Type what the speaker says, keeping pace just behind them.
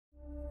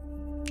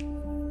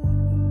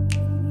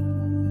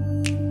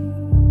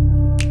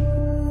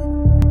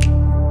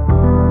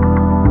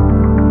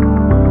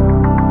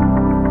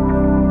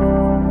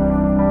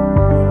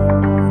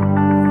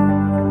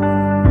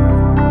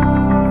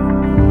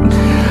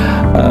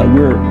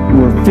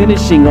We're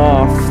finishing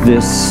off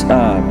this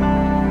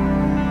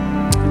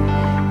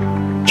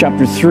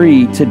chapter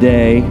 3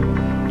 today.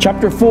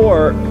 Chapter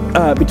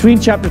 4, between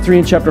chapter 3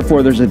 and chapter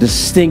 4, there's a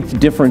distinct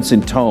difference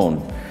in tone.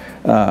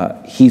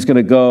 He's going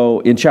to go,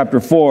 in chapter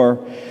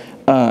 4,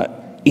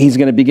 he's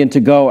going to begin to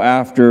go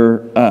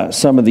after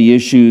some of the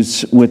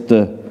issues with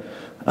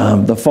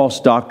the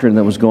false doctrine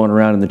that was going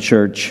around in the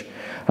church.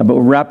 But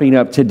we're wrapping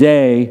up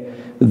today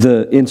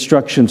the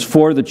instructions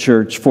for the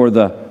church, for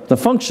the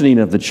functioning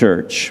of the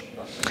church.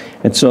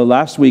 And so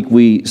last week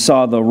we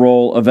saw the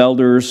role of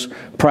elders.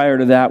 Prior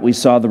to that, we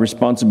saw the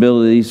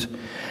responsibilities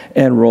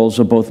and roles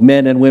of both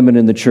men and women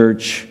in the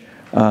church.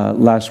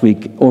 Last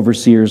week,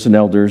 overseers and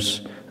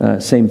elders,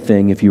 same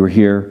thing if you were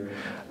here.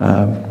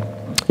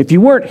 If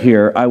you weren't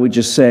here, I would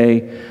just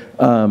say,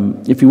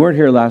 if you weren't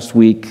here last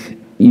week,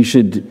 you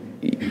should,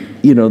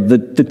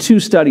 the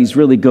two studies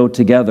really go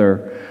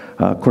together.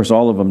 Of course,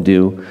 all of them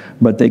do,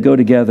 but they go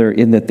together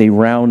in that they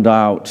round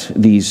out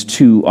these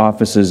two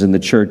offices in the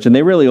church, and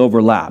they really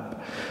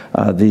overlap.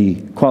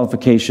 The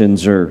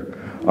qualifications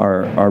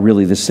are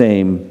really the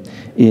same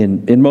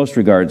in most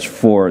regards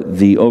for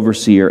the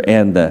overseer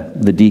and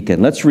the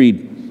deacon. Let's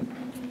read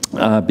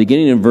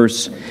beginning in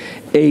verse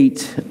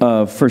 8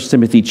 of 1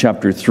 Timothy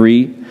chapter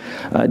 3.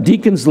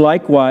 Deacons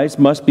likewise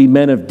must be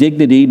men of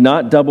dignity,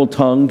 not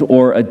double-tongued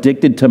or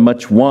addicted to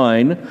much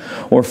wine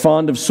or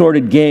fond of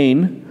sordid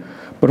gain,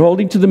 but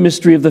holding to the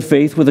mystery of the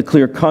faith with a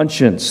clear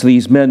conscience.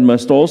 These men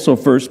must also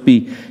first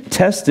be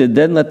tested,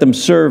 then let them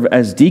serve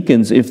as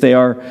deacons if they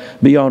are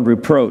beyond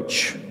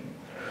reproach.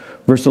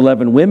 Verse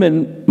 11,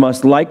 women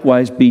must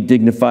likewise be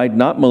dignified,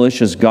 not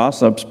malicious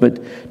gossips,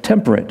 but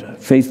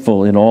temperate,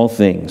 faithful in all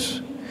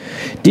things.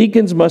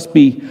 Deacons must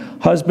be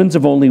husbands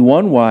of only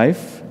one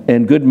wife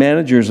and good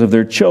managers of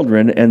their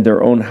children and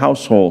their own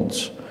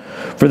households.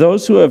 For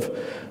those who have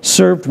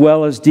served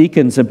well as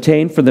deacons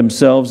obtain for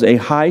themselves a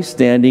high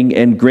standing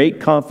and great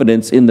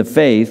confidence in the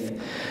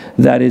faith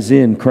that is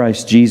in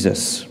Christ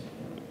Jesus.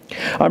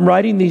 I'm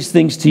writing these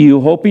things to you,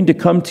 hoping to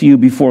come to you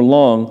before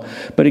long,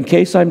 but in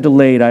case I'm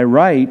delayed, I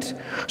write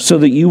so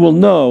that you will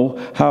know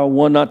how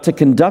one ought to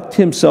conduct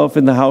himself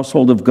in the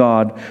household of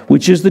God,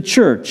 which is the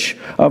church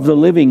of the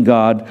living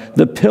God,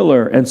 the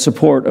pillar and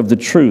support of the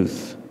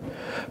truth.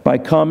 By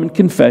common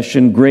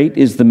confession, great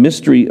is the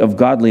mystery of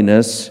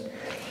godliness.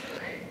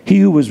 He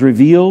who was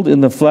revealed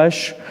in the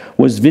flesh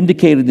was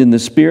vindicated in the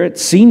spirit,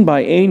 seen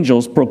by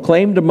angels,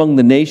 proclaimed among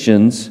the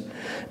nations,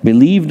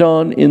 believed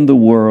on in the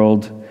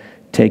world,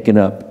 taken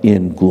up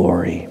in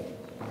glory.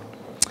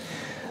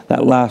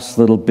 That last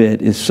little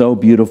bit is so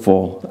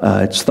beautiful.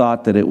 It's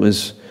thought that it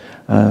was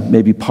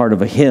maybe part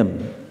of a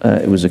hymn.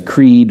 It was a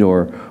creed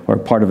or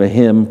part of a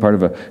hymn,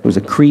 it was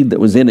a creed that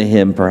was in a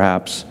hymn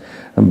perhaps,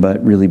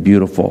 but really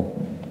beautiful.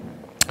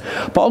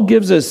 Paul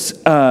gives us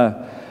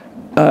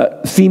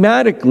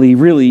thematically,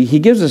 really, he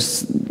gives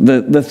us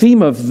the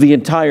theme of the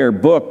entire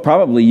book.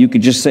 Probably you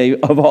could just say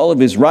of all of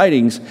his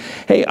writings,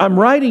 hey, I'm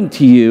writing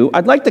to you.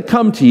 I'd like to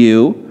come to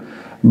you,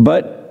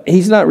 but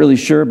he's not really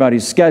sure about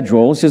his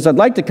schedule. He says, I'd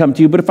like to come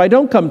to you, but if I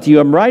don't come to you,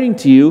 I'm writing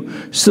to you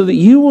so that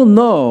you will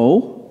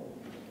know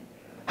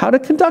how to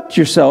conduct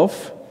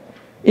yourself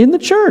in the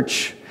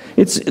church.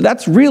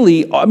 That's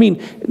really, I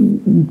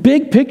mean,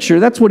 big picture,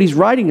 that's what he's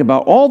writing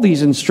about. All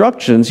these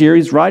instructions here,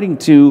 he's writing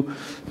to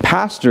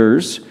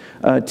pastors,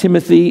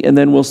 Timothy, and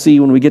then we'll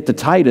see when we get to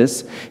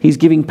Titus, he's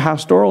giving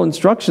pastoral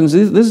instructions.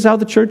 This is how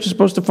the church is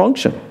supposed to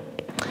function.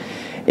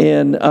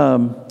 And,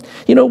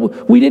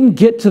 we didn't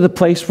get to the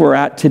place we're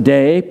at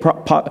today,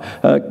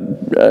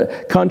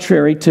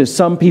 contrary to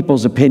some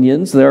people's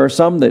opinions. There are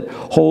some that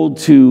hold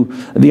to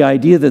the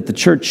idea that the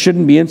church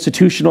shouldn't be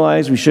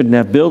institutionalized, we shouldn't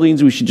have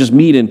buildings, we should just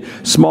meet in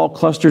small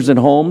clusters and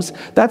homes.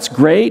 That's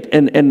great,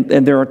 and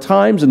there are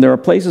times and there are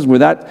places where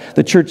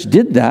the church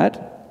did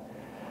that.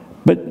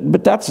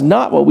 But that's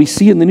not what we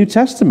see in the New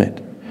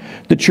Testament.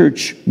 The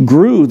church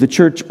grew, the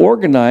church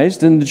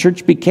organized, and the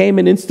church became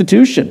an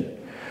institution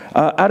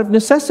out of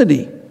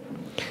necessity.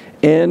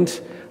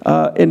 And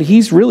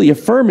he's really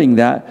affirming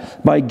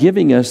that by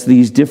giving us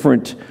these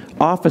different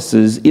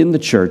offices in the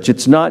church.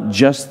 It's not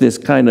just this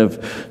kind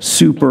of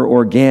super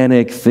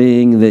organic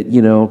thing that,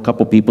 a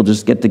couple people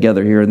just get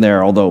together here and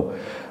there, although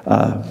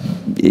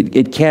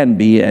it can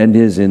be and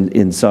is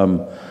in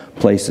some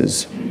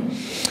places.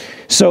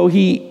 So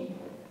he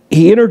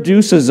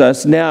introduces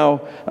us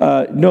now.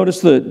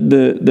 Notice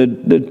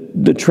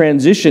the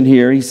transition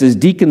here. He says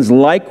deacons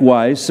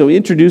likewise. So he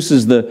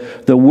introduces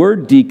the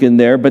word deacon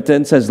there, but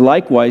then says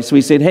likewise. So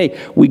he said, hey,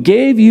 we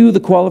gave you the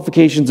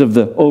qualifications of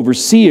the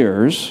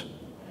overseers,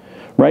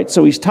 right?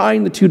 So he's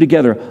tying the two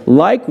together.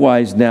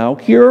 Likewise now,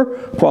 here are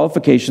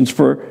qualifications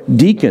for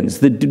deacons.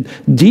 The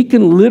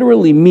deacon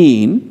literally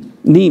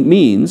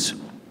means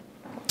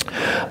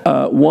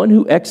one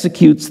who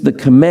executes the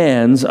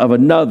commands of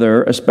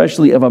another,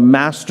 especially of a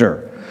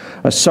master,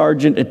 a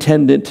sergeant,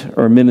 attendant,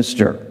 or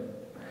minister.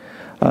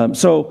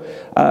 So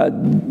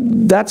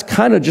that's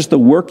kind of just the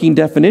working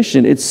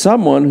definition. It's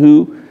someone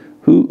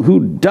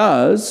who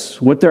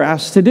does what they're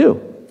asked to do.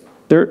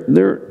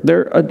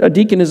 A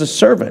deacon is a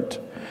servant.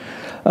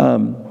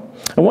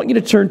 I want you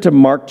to turn to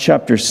Mark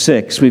chapter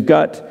 6. We've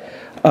got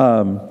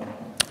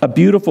a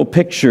beautiful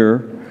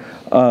picture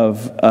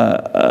of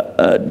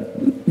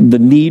the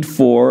need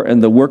for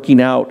and the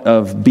working out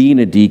of being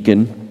a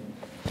deacon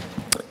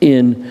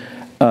in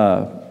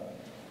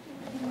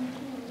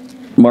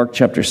Mark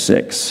chapter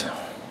 6.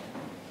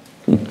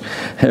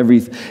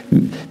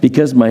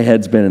 Because my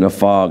head's been in a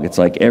fog, it's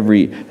like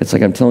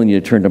I'm telling you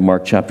to turn to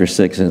Mark chapter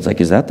 6, and it's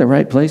like, is that the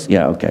right place?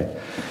 Yeah, okay.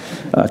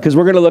 Because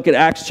we're going to look at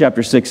Acts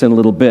chapter 6 in a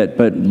little bit,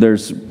 but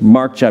there's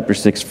Mark chapter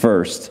 6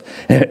 first.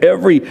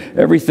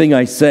 Everything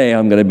I say,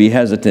 I'm going to be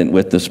hesitant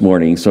with this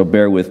morning, so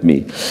bear with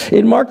me.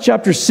 In Mark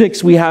chapter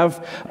 6, we have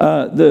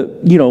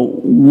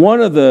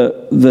one of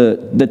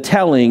the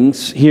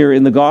tellings here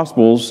in the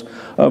Gospels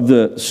of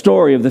the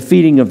story of the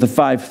feeding of the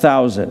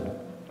 5,000.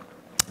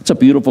 It's a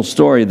beautiful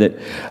story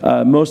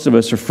that most of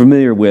us are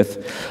familiar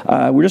with.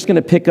 We're just going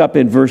to pick up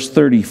in verse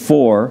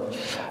 34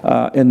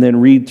 and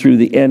then read through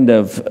the end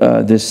of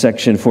this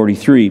section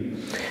 43.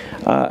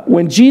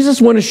 When Jesus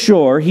went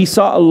ashore, he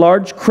saw a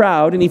large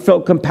crowd, and he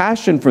felt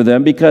compassion for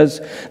them because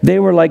they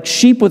were like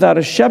sheep without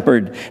a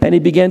shepherd, and he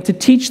began to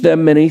teach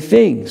them many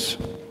things.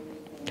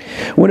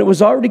 When it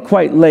was already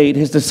quite late,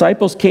 his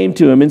disciples came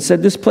to him and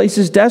said, "This place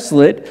is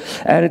desolate,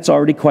 and it's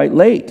already quite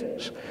late.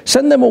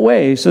 Send them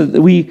away so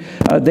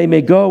that they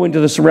may go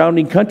into the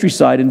surrounding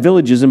countryside and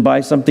villages and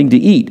buy something to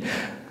eat."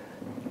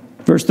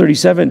 Verse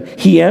 37,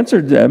 he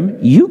answered them,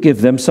 "You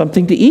give them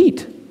something to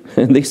eat."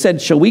 And they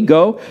said, "Shall we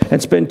go and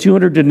spend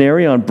 200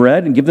 denarii on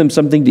bread and give them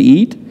something to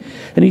eat?"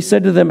 And he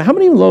said to them, "How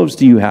many loaves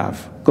do you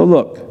have? Go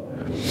look."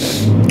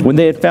 When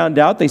they had found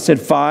out, they said,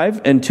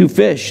 5 and 2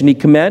 fish. And he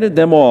commanded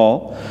them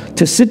all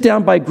to sit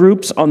down by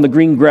groups on the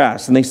green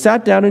grass. And they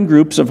sat down in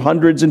groups of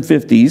hundreds and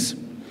fifties.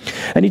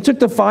 And he took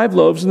the 5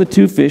 loaves and the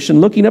 2 fish,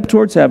 and looking up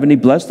towards heaven, he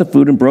blessed the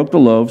food and broke the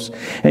loaves,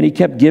 and he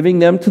kept giving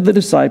them to the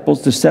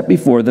disciples to set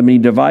before them, and he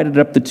divided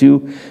up the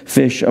 2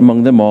 fish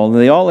among them all. And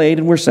they all ate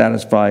and were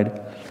satisfied,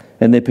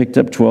 and they picked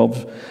up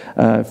 12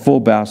 full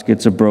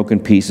baskets of broken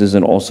pieces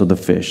and also the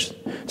fish.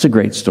 It's a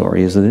great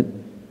story, isn't it?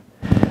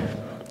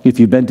 If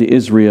you've been to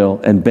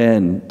Israel and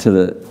been to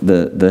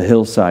the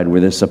hillside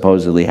where this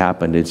supposedly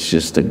happened, it's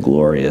just a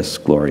glorious,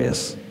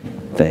 glorious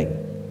thing.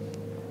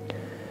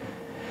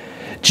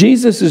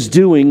 Jesus is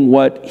doing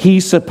what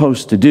he's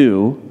supposed to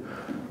do,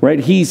 right?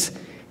 He's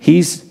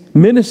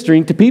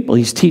ministering to people.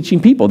 He's teaching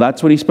people.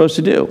 That's what he's supposed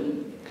to do.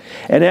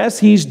 And as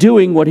he's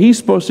doing what he's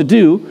supposed to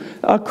do,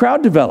 a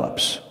crowd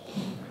develops.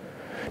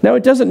 Now,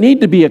 it doesn't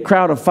need to be a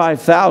crowd of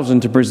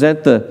 5,000 to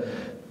present the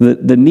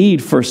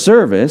need for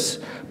service,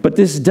 but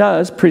this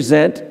does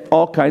present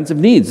all kinds of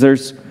needs.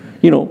 There's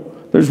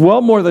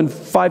well more than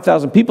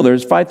 5,000 people.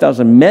 There's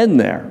 5,000 men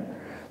there.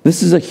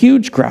 This is a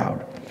huge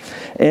crowd.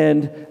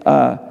 And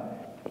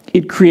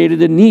it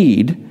created a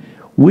need,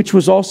 which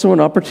was also an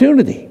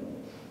opportunity,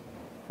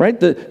 right?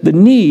 The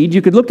need,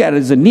 you could look at it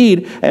as a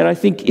need, and I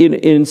think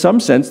in some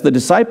sense, the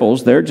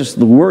disciples, they're just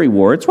the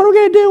worrywarts. What are we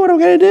going to do? What are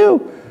we going to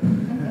do?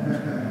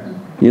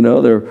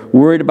 They're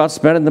worried about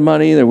spending the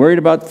money. They're worried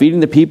about feeding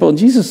the people. And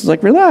Jesus is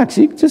like, relax.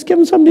 You just give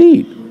them something to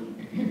eat.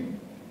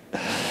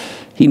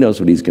 He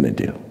knows what he's going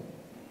to do.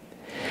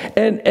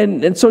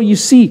 And so you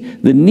see,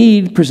 the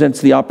need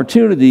presents the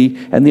opportunity,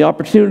 and the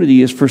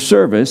opportunity is for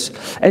service,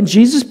 and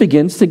Jesus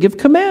begins to give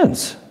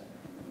commands.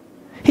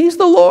 He's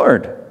the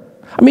Lord.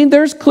 I mean,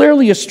 there's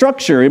clearly a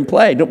structure in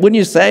play. Wouldn't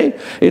you say?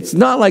 It's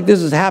not like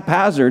this is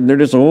haphazard, and they're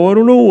just, I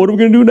don't know, what are we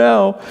going to do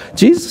now?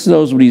 Jesus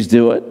knows what he's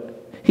doing.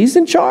 He's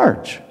in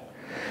charge.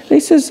 And he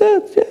says,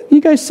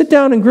 you guys sit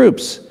down in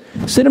groups.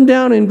 Sit them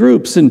down in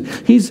groups, and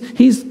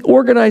he's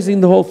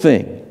organizing the whole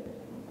thing.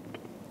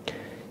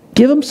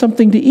 Give them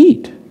something to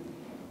eat.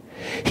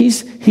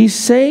 He's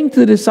saying to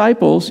the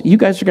disciples, you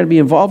guys are going to be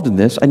involved in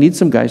this. I need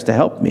some guys to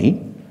help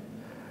me.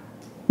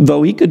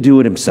 Though he could do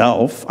it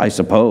himself, I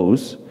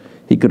suppose.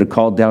 He could have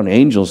called down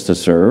angels to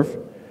serve.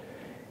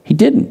 He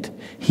didn't.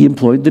 He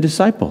employed the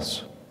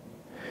disciples.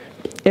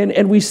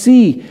 And we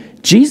see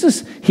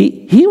Jesus,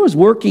 he was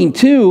working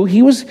too.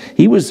 He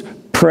was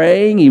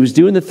praying. He was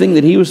doing the thing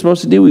that he was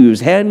supposed to do. He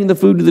was handing the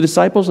food to the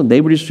disciples, and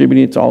they were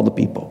distributing it to all the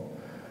people.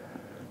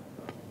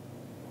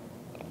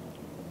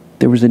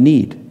 There was a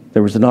need.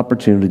 There was an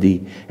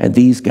opportunity, and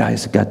these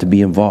guys got to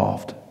be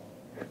involved.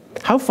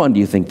 How fun do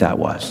you think that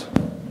was?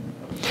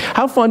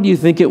 How fun do you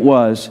think it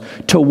was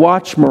to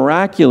watch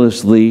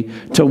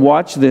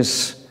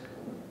this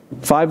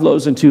 5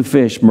 loaves and 2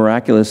 fish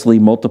miraculously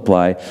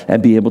multiply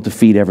and be able to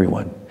feed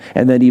everyone?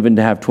 And then even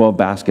to have 12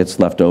 baskets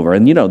left over.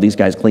 And these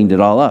guys cleaned it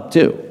all up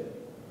too.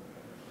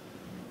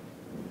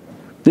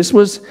 This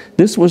was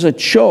a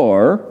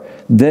chore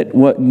that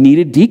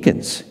needed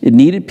deacons. It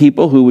needed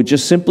people who would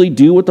just simply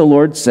do what the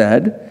Lord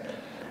said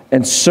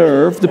and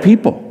serve the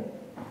people.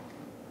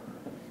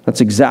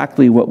 That's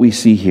exactly what we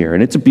see here,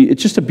 and it's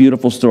just a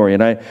beautiful story.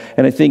 And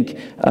I think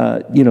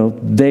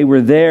they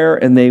were there,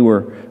 and they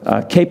were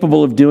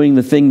capable of doing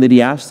the thing that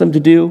he asked them to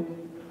do,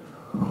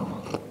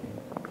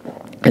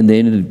 and they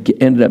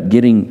ended up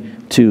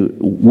getting to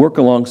work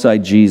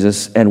alongside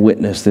Jesus and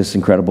witness this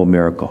incredible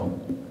miracle.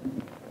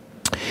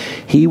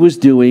 he was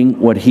doing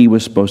what he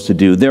was supposed to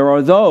do. There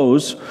are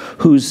those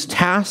whose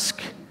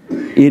task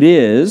it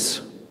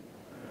is,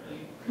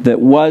 that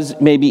was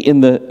maybe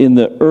in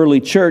the early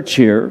church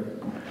here,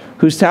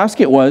 whose task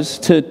it was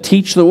to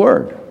teach the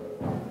Word,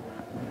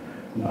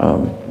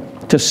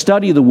 to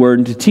study the Word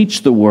and to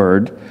teach the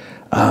Word.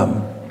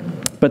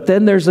 But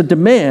then there's a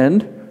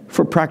demand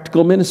for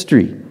practical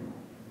ministry.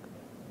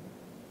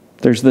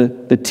 There's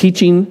the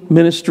teaching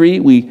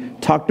ministry. We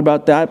talked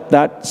about that.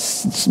 That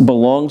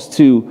belongs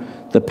to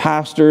the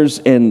pastors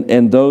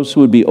and those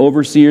who would be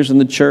overseers in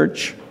the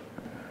church.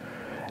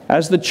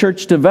 As the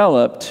church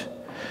developed,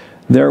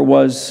 there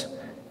was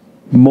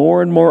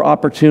more and more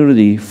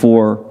opportunity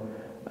for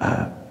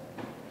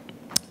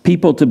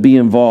people to be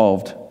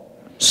involved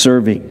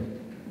serving.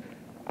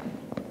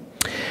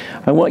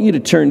 I want you to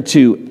turn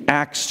to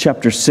Acts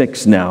chapter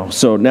 6 now.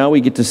 So now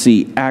we get to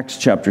see Acts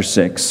chapter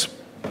 6,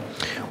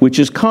 which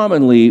is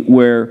commonly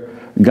where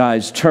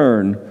guys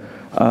turn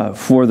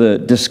for the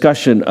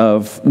discussion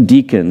of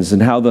deacons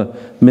and how the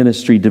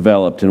ministry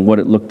developed and what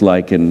it looked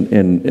like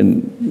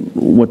and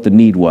what the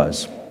need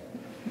was.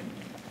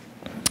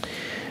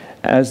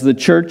 As the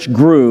church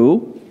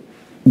grew,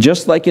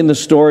 just like in the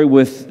story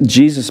with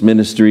Jesus'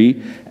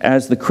 ministry,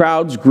 as the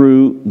crowds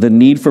grew, the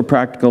need for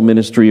practical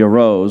ministry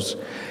arose.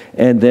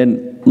 And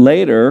then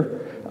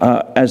later,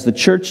 as the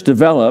church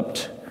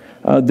developed,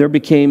 there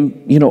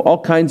became,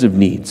 all kinds of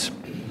needs.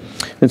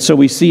 And so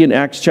we see in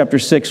Acts chapter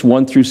 6,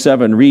 1 through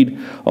 7, read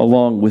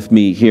along with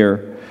me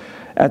here.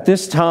 At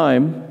this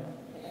time,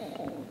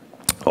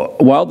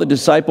 while the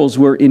disciples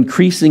were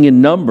increasing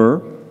in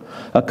number,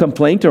 a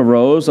complaint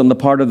arose on the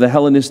part of the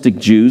Hellenistic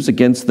Jews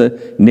against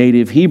the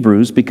native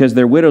Hebrews because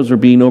their widows were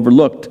being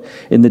overlooked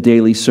in the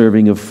daily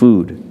serving of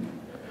food.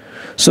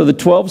 So the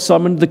 12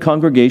 summoned the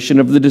congregation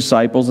of the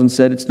disciples and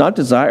said, "It's not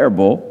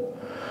desirable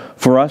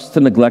for us to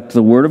neglect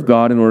the word of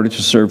God in order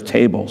to serve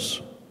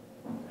tables.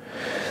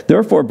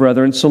 Therefore,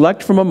 brethren,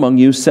 select from among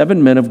you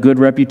 7 men of good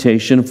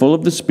reputation, full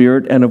of the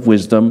Spirit and of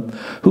wisdom,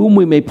 whom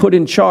we may put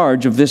in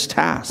charge of this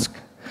task.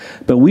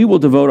 But we will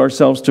devote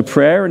ourselves to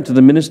prayer and to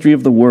the ministry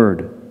of the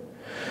word."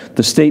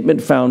 The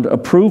statement found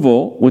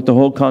approval with the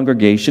whole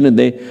congregation, and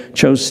they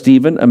chose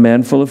Stephen, a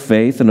man full of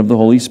faith and of the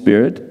Holy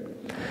Spirit,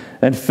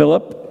 and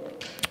Philip,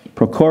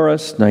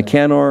 Prochorus,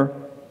 Nicanor,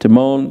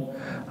 Timon,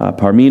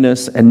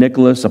 Parmenas, and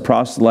Nicholas, a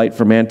proselyte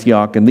from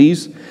Antioch. And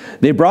these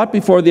they brought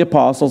before the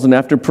apostles, and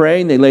after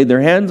praying, they laid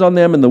their hands on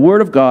them, and the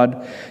word of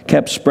God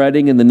kept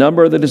spreading, and the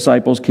number of the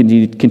disciples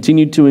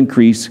continued to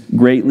increase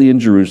greatly in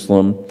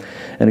Jerusalem,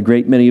 and a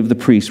great many of the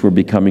priests were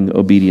becoming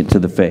obedient to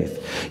the faith.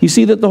 You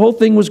see that the whole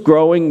thing was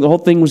growing, the whole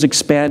thing was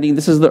expanding.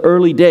 This is the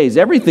early days.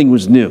 Everything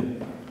was new.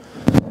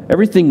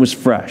 Everything was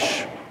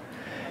fresh.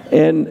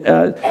 And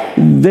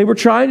they were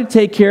trying to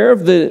take care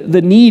of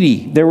the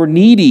needy. They were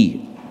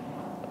needy.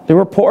 There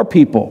were poor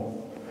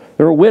people.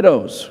 There were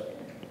widows.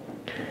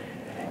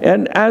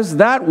 And as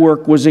that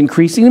work was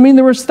increasing,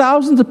 there was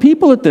thousands of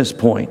people at this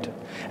point.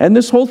 And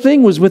this whole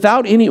thing was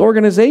without any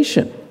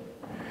organization.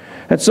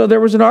 And so there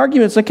was an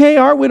argument. It's like, hey,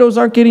 our widows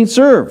aren't getting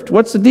served.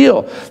 What's the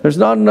deal? There's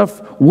not enough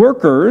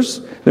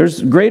workers.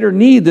 There's greater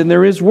need than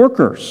there is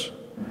workers.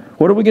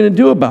 What are we going to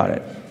do about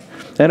it?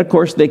 And of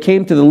course, they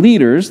came to the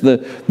leaders, the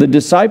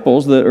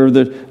disciples,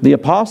 the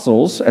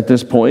apostles at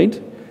this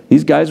point.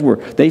 These guys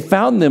they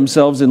found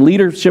themselves in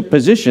leadership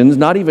positions,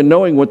 not even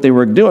knowing what they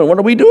were doing. What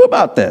do we do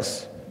about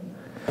this?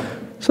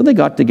 So they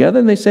got together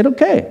and they said,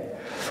 okay,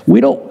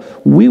 we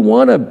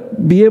want to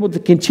be able to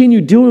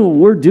continue doing what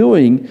we're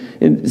doing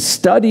and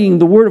studying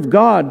the Word of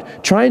God,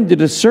 trying to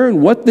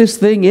discern what this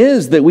thing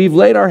is that we've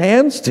laid our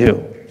hands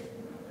to.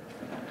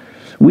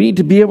 We need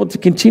to be able to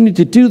continue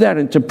to do that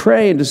and to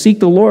pray and to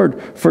seek the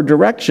Lord for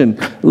direction.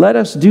 Let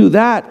us do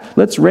that.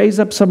 Let's raise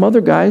up some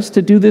other guys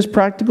to do this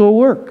practical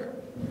work.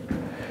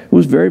 It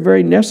was very,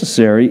 very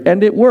necessary,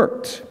 and it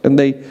worked. And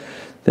they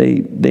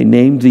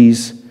named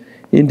these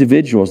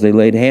individuals. They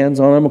laid hands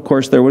on them. Of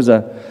course, there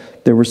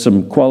were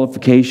some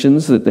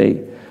qualifications that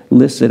they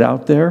listed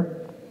out there.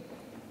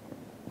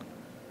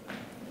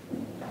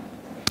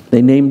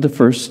 They named the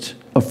first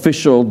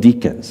official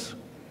deacons.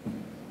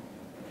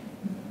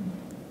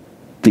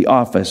 The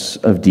office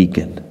of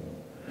deacon.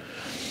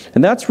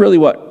 And that's really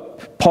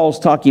what Paul's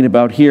talking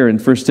about here in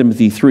 1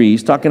 Timothy 3.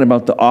 He's talking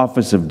about the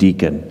office of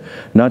deacon,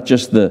 not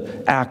just the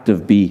act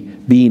of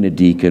being a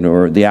deacon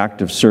or the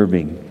act of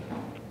serving.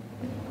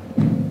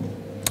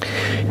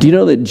 Do you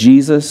know that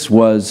Jesus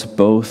was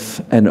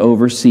both an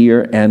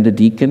overseer and a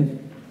deacon?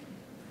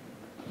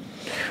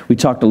 We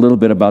talked a little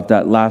bit about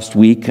that last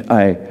week.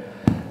 I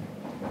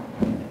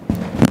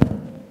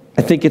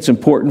think it's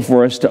important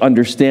for us to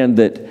understand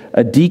that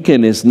a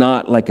deacon is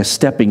not like a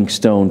stepping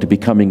stone to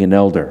becoming an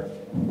elder.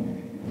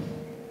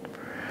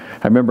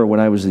 I remember when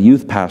I was a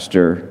youth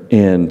pastor,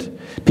 and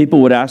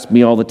people would ask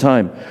me all the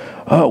time,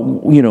 "Oh,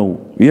 are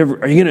you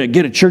going to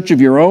get a church of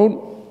your own?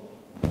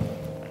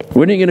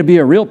 When are you going to be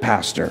a real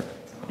pastor?"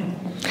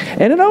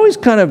 And it always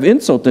kind of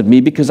insulted me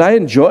because I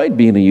enjoyed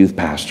being a youth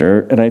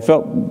pastor, and I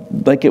felt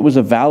like it was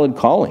a valid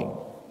calling.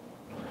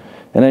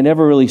 And I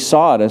never really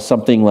saw it as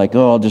something like,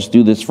 oh, I'll just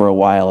do this for a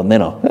while and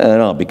then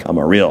I'll become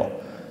a real,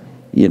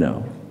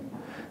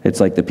 It's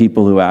like the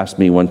people who asked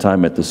me one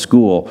time at the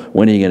school,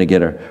 when are you going to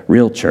get a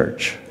real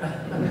church?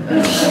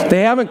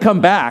 They haven't come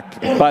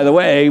back, by the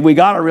way. We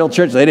got a real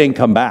church. They didn't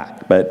come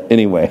back. But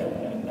anyway.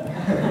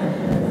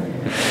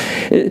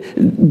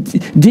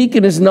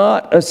 Deacon is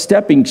not a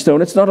stepping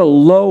stone. It's not a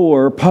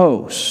lower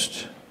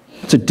post.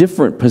 It's a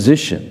different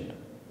position.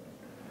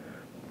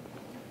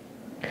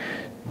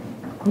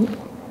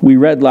 We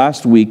read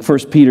last week,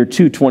 1 Peter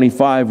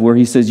 2:25, where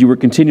he says, you were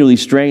continually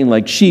straying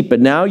like sheep,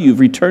 but now you've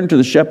returned to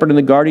the shepherd and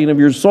the guardian of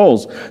your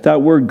souls.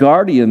 That word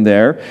guardian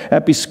there,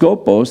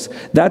 episkopos,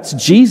 that's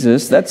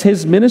Jesus. That's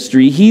his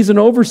ministry. He's an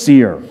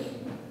overseer.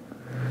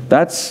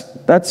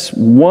 That's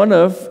one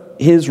of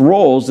his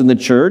roles in the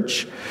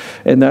church,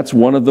 and that's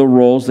one of the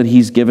roles that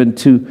he's given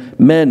to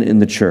men in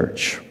the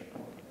church.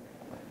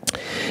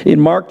 In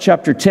Mark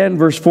chapter 10,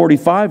 verse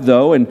 45,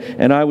 though,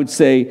 and I would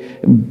say,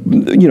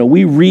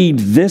 we read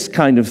this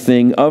kind of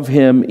thing of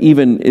him,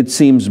 even it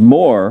seems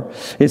more.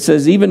 It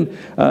says, even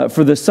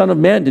for the Son of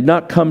Man did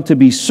not come to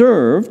be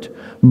served,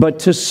 but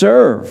to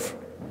serve,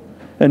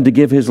 and to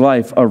give his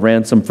life a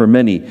ransom for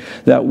many.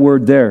 That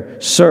word there,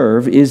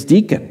 serve, is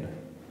deacon.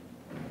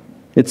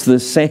 It's the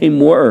same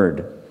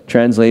word,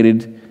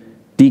 translated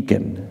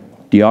deacon,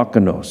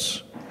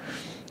 diakonos.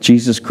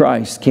 Jesus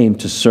Christ came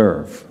to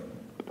serve.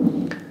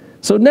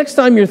 So next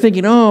time you're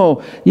thinking,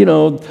 all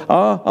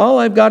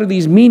I've got are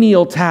these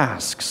menial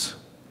tasks.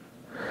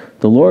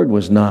 The Lord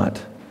was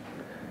not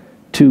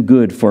too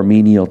good for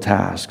menial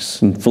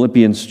tasks. In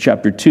Philippians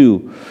chapter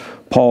 2,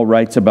 Paul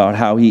writes about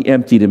how he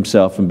emptied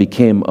himself and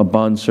became a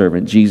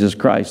bondservant. Jesus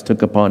Christ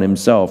took upon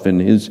himself in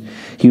his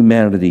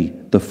humanity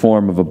the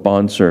form of a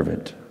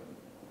bondservant.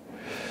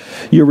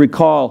 You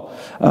recall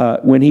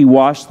when he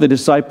washed the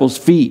disciples'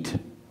 feet.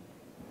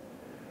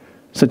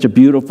 Such a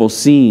beautiful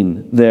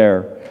scene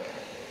there.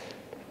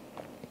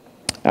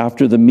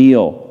 After the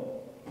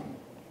meal,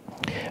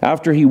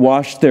 after he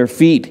washed their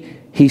feet,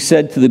 he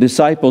said to the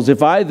disciples,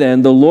 if I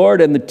then, the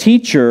Lord and the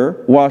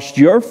teacher, washed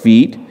your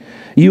feet,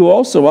 you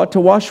also ought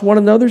to wash one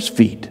another's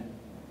feet.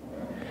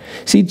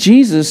 See,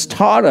 Jesus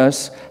taught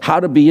us how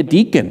to be a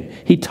deacon.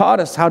 He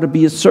taught us how to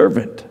be a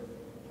servant.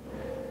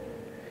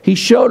 He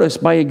showed us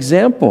by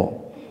example.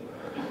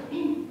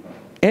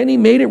 And he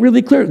made it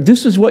really clear.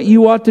 This is what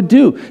you ought to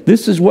do.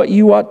 This is what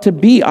you ought to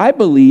be. I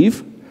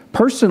believe,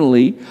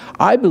 personally,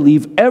 I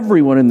believe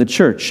everyone in the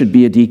church should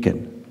be a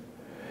deacon.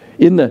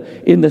 In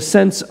the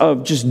sense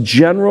of just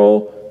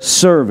general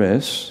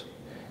service,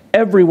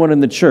 everyone in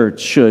the church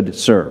should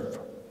serve.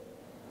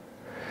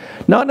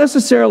 Not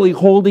necessarily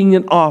holding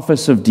an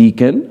office of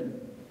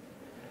deacon,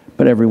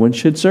 but everyone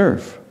should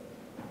serve.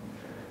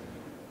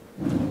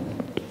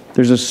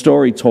 There's a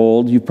story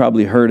told, you've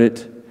probably heard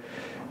it.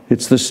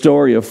 It's the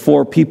story of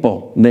 4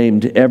 people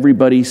named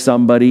everybody,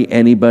 somebody,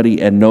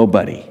 anybody, and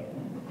nobody.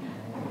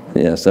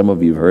 Yeah, some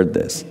of you have heard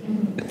this.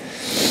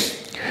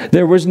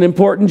 There was an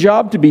important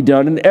job to be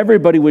done, and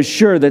everybody was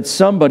sure that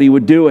somebody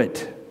would do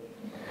it.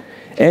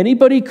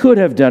 Anybody could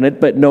have done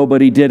it, but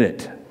nobody did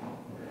it.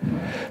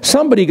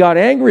 Somebody got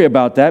angry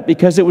about that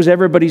because it was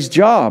everybody's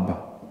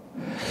job.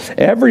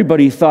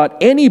 Everybody thought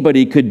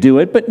anybody could do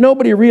it, but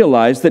nobody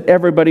realized that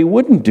everybody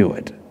wouldn't do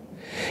it.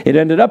 It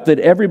ended up that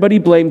everybody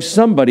blamed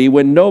somebody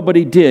when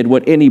nobody did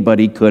what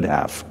anybody could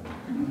have.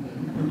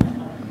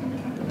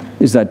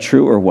 Is that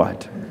true or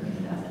what?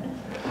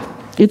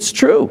 It's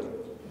true.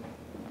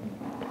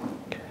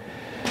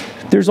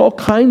 There's all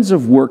kinds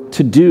of work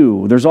to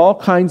do. There's all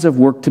kinds of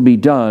work to be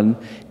done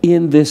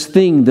in this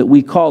thing that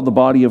we call the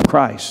body of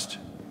Christ.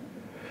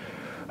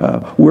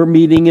 We're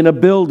meeting in a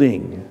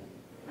building.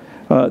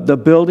 The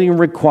building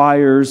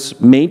requires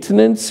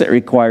maintenance, it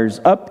requires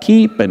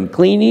upkeep and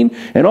cleaning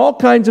and all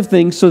kinds of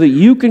things so that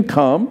you can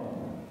come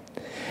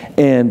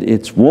and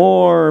it's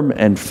warm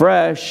and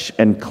fresh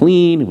and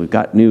clean. We've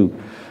got new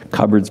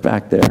cupboards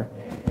back there.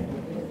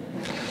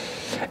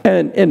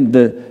 And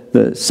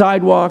the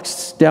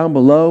sidewalks down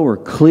below are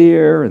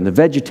clear and the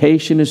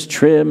vegetation is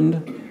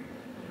trimmed.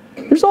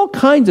 There's all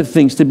kinds of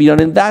things to be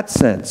done in that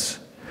sense.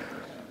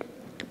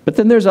 But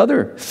then there's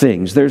other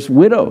things. There's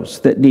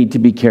widows that need to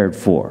be cared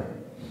for.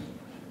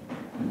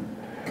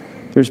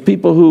 There's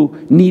people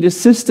who need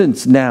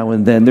assistance now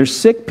and then. There's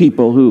sick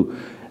people who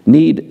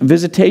need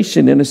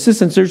visitation and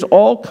assistance. There's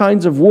all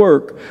kinds of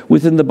work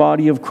within the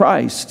body of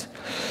Christ.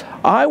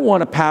 I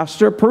want to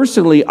pastor,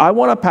 personally, I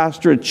want to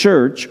pastor a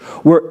church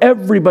where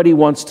everybody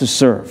wants to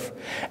serve.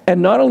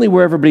 And not only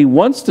where everybody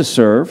wants to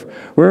serve,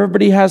 where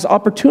everybody has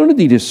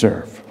opportunity to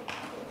serve.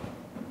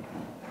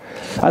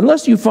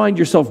 Unless you find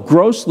yourself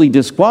grossly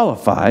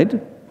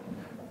disqualified,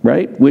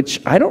 right?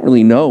 Which I don't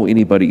really know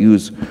anybody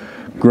who's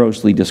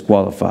grossly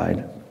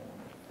disqualified.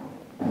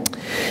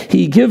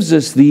 He gives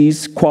us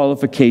these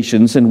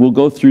qualifications, and we'll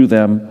go through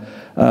them.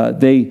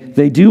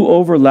 They do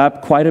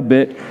overlap quite a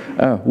bit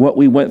what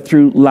we went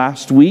through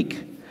last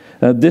week.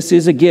 This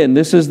is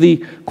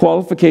the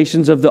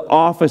qualifications of the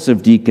office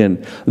of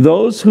deacon.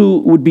 Those who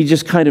would be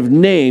just kind of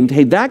named,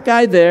 hey, that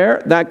guy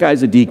there, that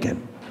guy's a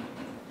deacon.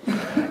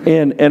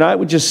 And I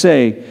would just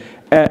say,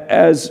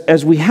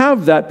 as we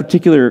have that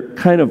particular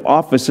kind of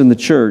office in the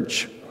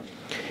church,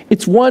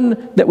 it's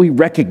one that we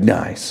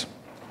recognize.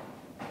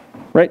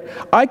 Right?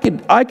 I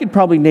could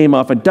probably name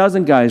off a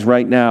dozen guys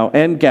right now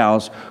and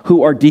gals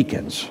who are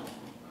deacons.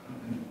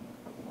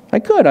 I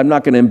could. I'm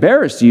not going to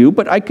embarrass you,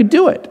 but I could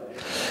do it.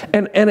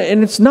 And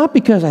it's not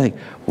because I think,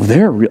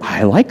 well,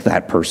 I like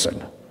that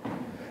person.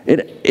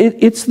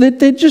 It's that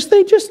they just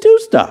do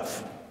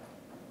stuff.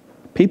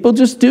 People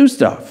just do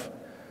stuff,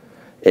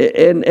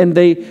 and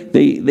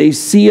they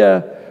see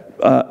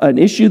an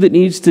issue that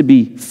needs to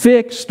be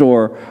fixed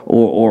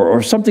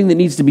or something that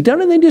needs to be done,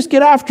 and they just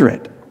get after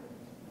it.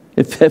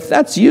 If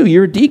that's you,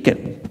 you're a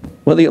deacon,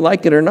 whether you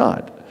like it or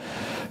not.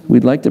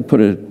 We'd like to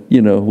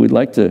we'd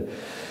like to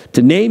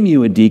name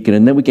you a deacon,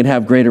 and then we can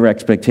have greater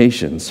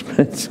expectations.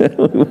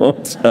 We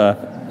won't.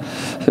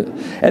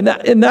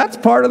 And that's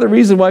part of the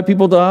reason why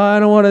people do. I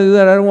don't want to do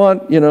that. I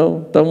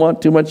don't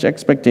want too much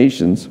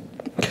expectations.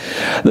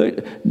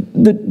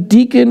 The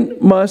deacon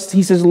must,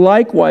 he says,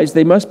 likewise,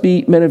 they must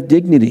be men of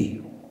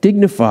dignity,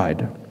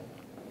 dignified.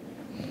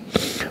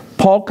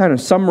 Paul kind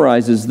of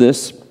summarizes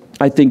this.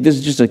 I think this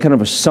is just a kind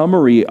of a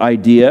summary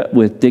idea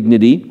with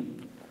dignity.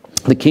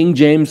 The King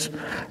James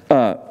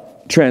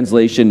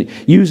translation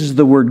uses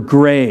the word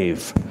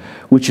grave,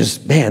 which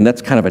is, man,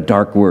 that's kind of a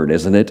dark word,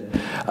 isn't it?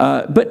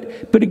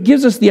 But it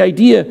gives us the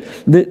idea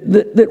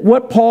that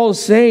what Paul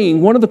is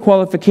saying, one of the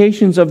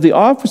qualifications of the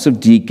office of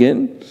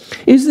deacon,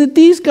 is that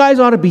these guys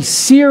ought to be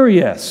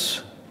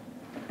serious.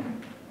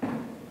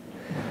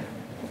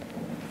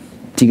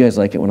 Do you guys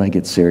like it when I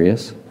get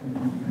serious?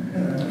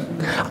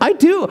 I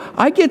do.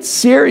 I get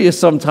serious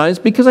sometimes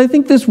because I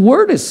think this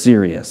word is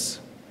serious.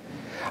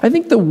 I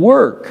think the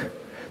work,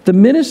 the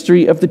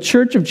ministry of the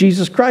Church of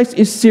Jesus Christ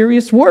is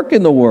serious work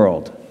in the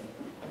world.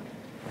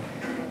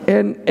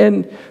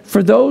 And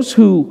for those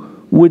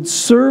who would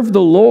serve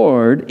the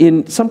Lord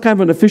in some kind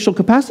of an official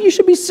capacity, you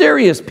should be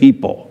serious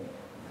people,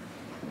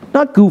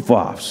 not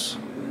goof-offs.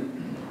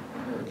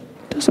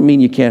 Doesn't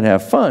mean you can't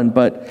have fun,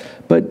 but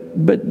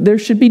there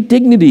should be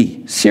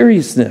dignity,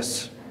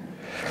 seriousness.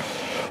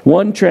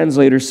 One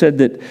translator said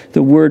that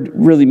the word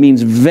really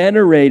means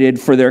venerated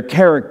for their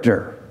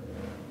character,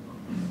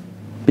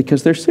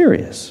 because they're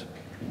serious.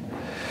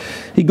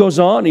 He goes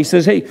on, he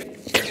says, hey,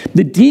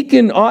 the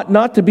deacon ought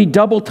not to be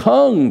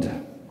double-tongued.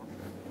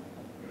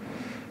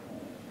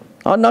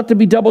 Ought not to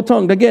be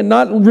double-tongued. Again,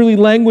 not really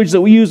language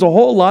that we use a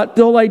whole lot.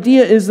 The whole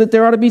idea is that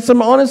there ought to be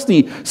some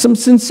honesty, some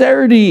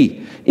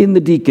sincerity in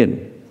the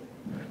deacon.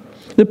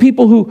 The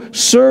people who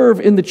serve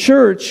in the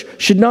church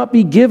should not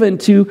be given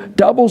to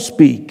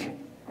doublespeak.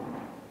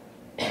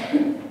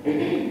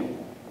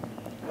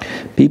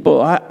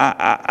 People,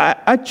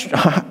 I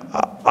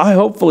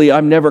hopefully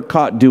I'm never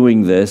caught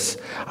doing this.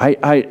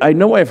 I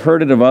know I've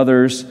heard it of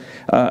others.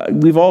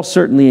 We've all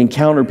certainly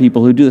encountered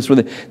people who do this,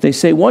 where they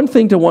say one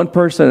thing to one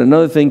person,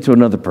 another thing to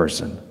another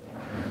person.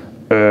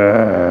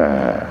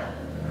 Yeah,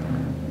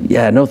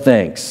 no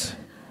thanks.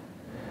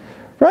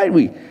 Right?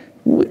 We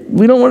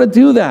don't want to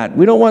do that.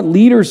 We don't want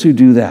leaders who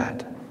do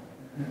that.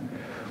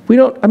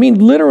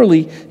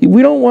 Literally,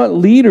 we don't want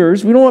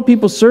leaders, we don't want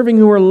people serving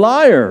who are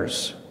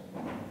liars.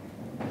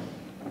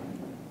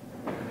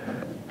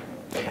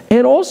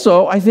 And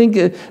also, I think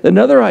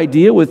another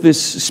idea with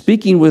this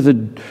speaking with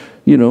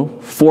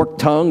a, forked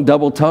tongue,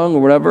 double tongue,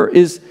 or whatever,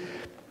 is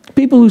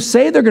people who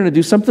say they're going to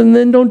do something and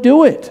then don't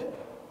do it.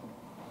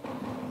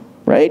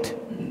 Right?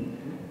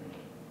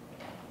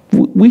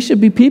 We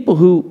should be people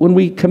who, when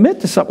we commit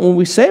to something, when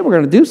we say we're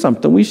going to do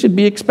something, we should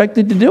be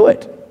expected to do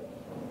it.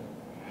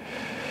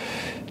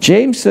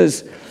 James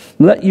says,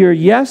 let your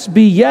yes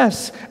be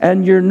yes,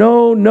 and your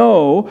no,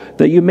 no,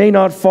 that you may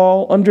not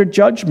fall under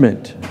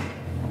judgment.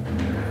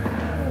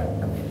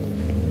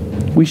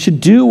 We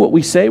should do what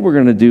we say we're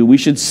going to do. We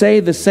should say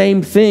the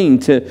same thing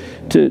to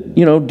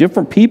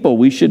different people.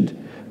 We should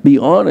be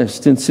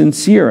honest and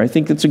sincere. I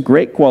think it's a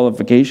great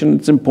qualification.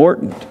 It's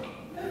important.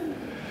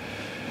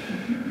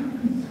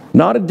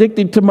 Not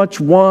addicted to much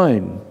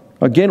wine.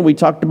 Again, we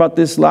talked about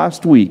this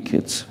last week.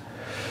 It's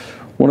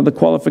one of the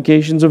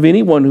qualifications of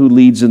anyone who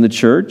leads in the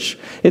church.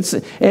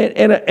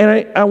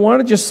 I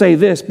want to just say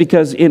this,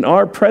 because in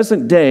our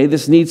present day,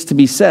 this needs to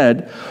be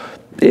said.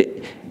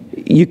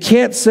 You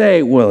can't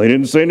say, well, he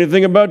didn't say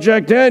anything about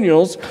Jack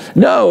Daniels.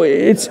 No,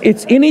 it's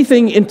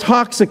anything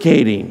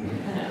intoxicating.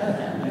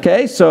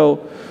 Okay,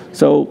 so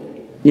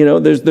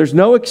there's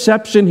no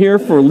exception here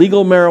for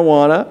legal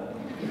marijuana,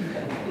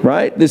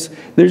 right?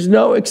 There's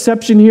no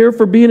exception here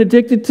for being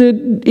addicted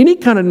to any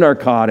kind of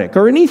narcotic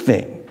or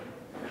anything.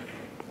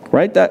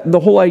 Right? The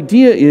whole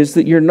idea is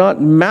that you're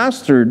not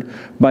mastered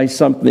by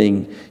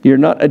something. You're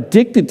not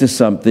addicted to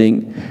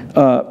something.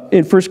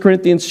 In 1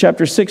 Corinthians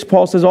chapter 6,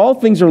 Paul says, all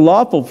things are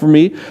lawful for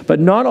me, but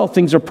not all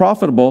things are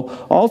profitable.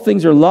 All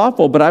things are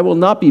lawful, but I will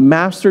not be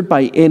mastered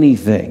by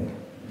anything.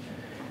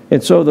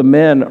 And so the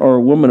man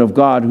or woman of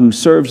God who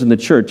serves in the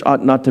church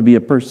ought not to be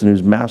a person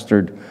who's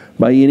mastered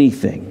by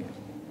anything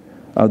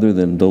other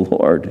than the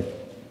Lord.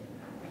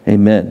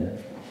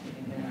 Amen.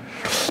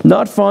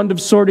 Not fond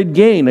of sordid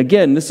gain.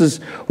 Again, this is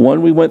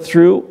one we went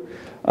through.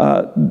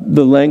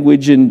 The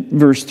language in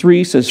verse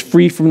 3 says,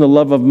 free from the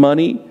love of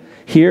money.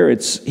 Here,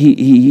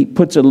 he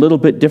puts it a little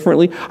bit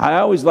differently. I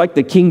always like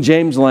the King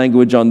James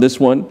language on this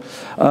one.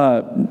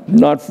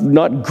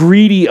 Not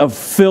greedy of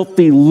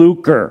filthy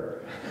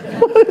lucre.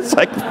 It's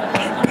like...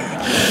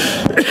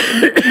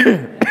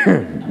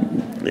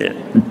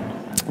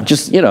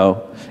 just,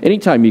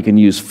 anytime you can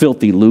use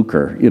filthy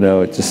lucre,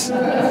 it just...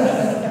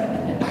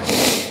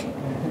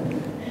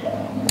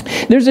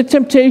 There's a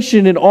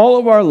temptation in all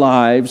of our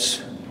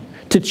lives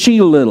to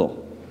cheat a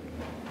little.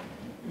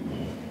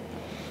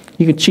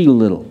 You can cheat a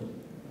little.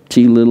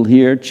 Cheat a little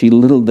here, cheat a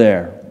little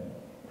there.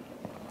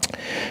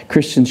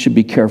 Christians should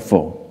be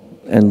careful,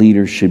 and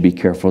leaders should be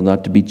careful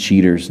not to be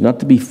cheaters, not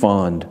to be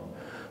fond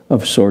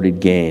of sordid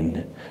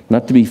gain,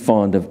 not to be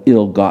fond of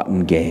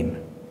ill-gotten gain.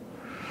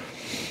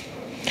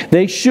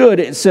 They should,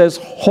 it says,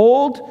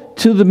 hold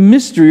to the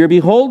mystery, or be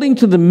holding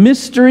to the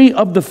mystery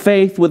of the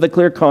faith with a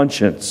clear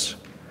conscience.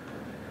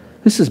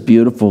 This is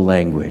beautiful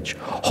language.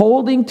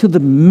 Holding to the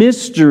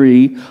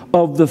mystery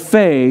of the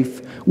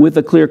faith with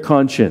a clear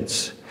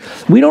conscience.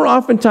 We don't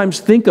oftentimes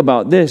think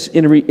about this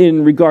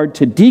in regard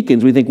to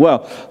deacons. We think,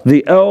 well,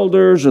 the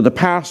elders or the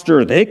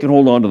pastor, they can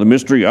hold on to the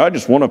mystery. I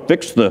just want to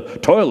fix the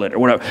toilet or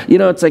whatever.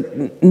 It's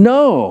like,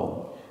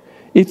 no.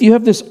 If you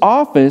have this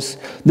office,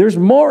 there's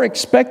more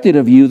expected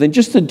of you than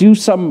just to do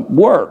some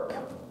work.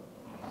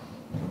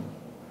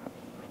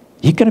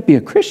 You've got to be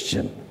a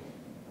Christian.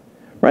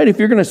 Right? If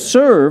you're going to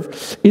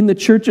serve in the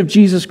Church of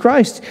Jesus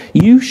Christ,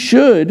 you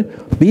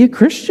should be a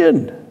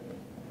Christian.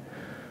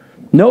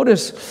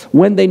 Notice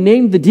when they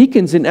named the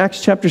deacons in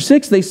Acts chapter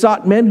 6, they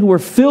sought men who were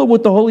filled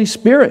with the Holy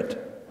Spirit.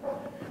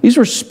 These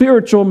were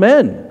spiritual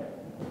men.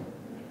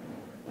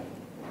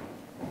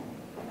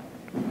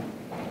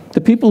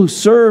 The people who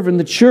serve in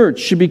the church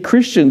should be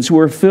Christians who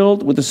are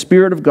filled with the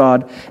Spirit of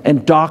God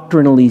and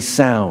doctrinally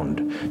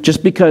sound.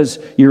 Just because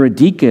you're a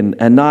deacon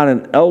and not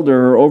an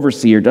elder or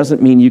overseer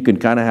doesn't mean you can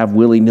kind of have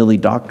willy-nilly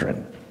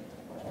doctrine.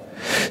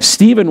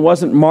 Stephen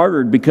wasn't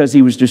martyred because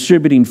he was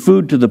distributing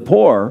food to the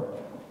poor.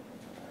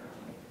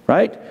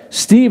 Right?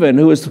 Stephen,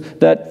 who was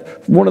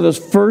one of those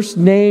first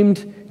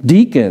named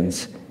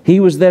deacons,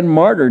 he was then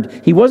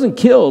martyred. He wasn't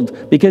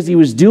killed because he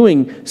was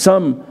doing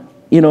some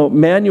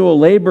manual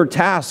labor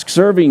task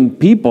serving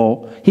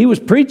people. He was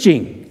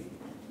preaching.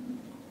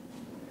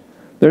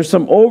 There's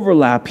some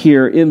overlap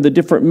here in the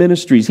different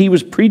ministries. He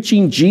was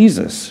preaching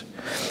Jesus.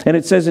 And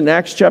it says in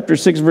Acts chapter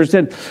 6, verse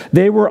 10,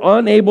 they were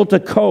unable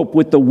to cope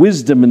with the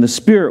wisdom and the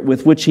spirit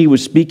with which he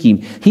was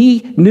speaking.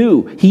 He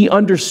knew, he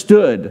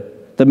understood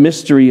the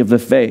mystery of the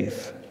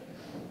faith.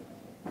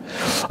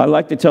 I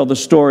like to tell the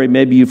story.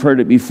 Maybe you've heard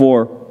it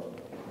before.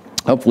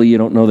 Hopefully you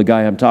don't know the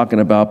guy I'm talking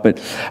about,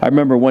 but I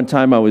remember one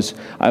time I was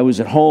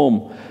at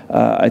home.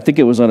 I think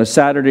it was on a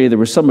Saturday. There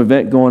was some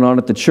event going on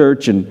at the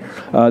church, and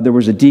there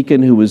was a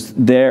deacon who was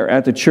there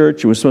at the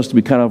church who was supposed to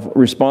be kind of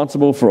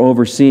responsible for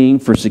overseeing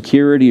for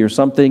security or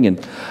something. And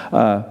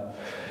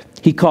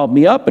he called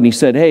me up and he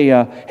said,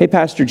 hey,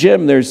 Pastor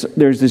Jim, there's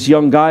this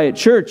young guy at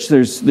church.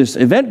 There's this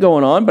event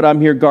going on, but I'm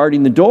here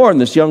guarding the door,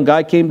 and this young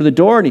guy came to the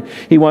door and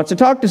he wants to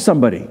talk to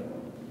somebody.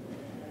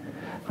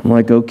 I'm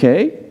like,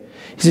 okay.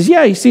 He says,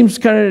 yeah, he seems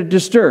kind of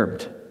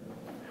disturbed.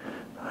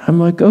 I'm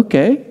like,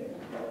 okay.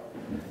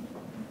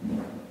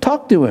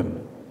 Talk to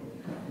him.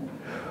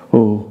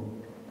 Oh,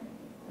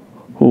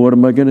 what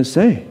am I going to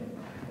say?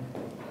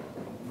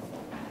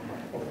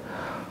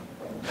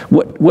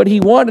 What he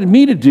wanted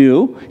me to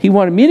do, he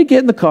wanted me to get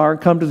in the car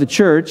and come to the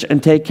church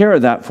and take care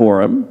of that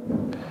for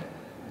him.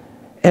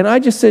 And I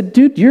just said,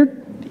 dude,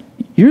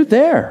 you're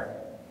there.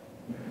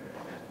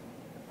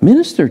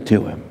 Minister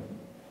to him.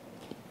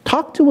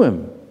 Talk to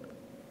him.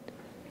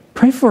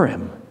 Pray for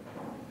him.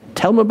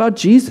 Tell him about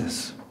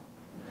Jesus.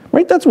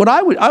 Right? That's what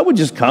I would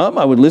just come.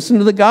 I would listen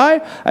to the guy,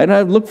 and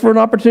I'd look for an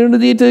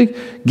opportunity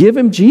to give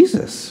him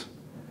Jesus.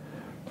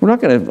 We're not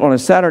going to, on a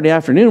Saturday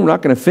afternoon, we're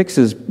not going to fix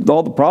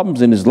all the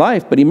problems in his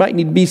life, but he might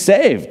need to be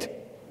saved.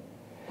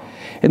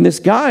 And this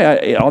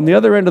guy, on the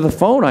other end of the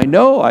phone,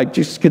 I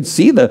just could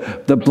see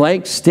the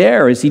blank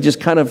stare as he just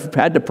kind of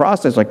had to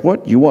process, like,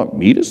 what, you want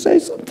me to say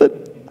something?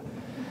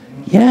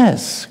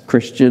 Yes,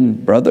 Christian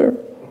brother.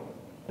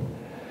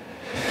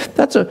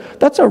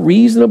 That's a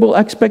reasonable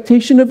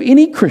expectation of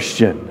any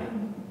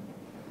Christian.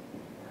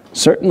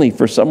 Certainly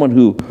for someone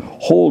who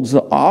holds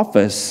the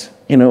office,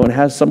 and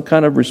has some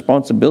kind of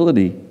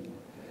responsibility.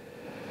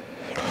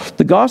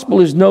 The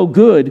gospel is no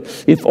good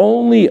if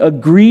only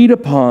agreed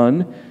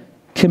upon,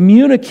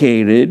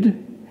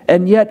 communicated,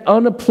 and yet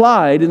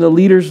unapplied in the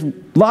leader's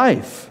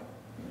life.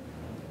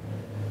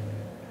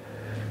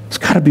 It's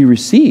got to be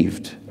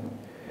received.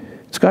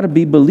 It's got to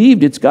be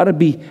believed. It's got to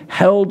be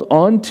held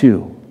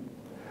onto.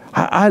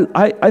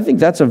 I think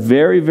that's a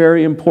very,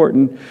 very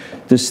important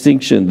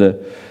distinction.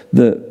 The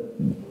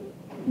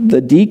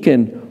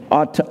deacon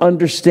ought to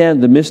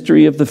understand the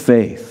mystery of the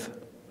faith,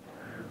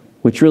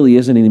 which really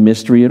isn't any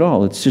mystery at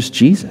all. It's just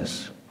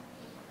Jesus.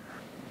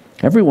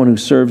 Everyone who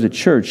serves at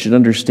church should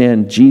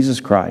understand Jesus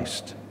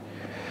Christ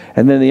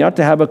And then they ought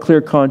to have a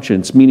clear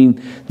conscience,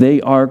 meaning they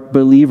are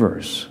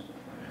believers.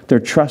 They're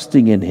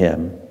trusting in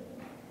him.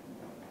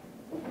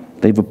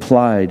 They've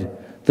applied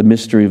the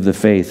mystery of the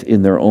faith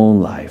in their own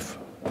life.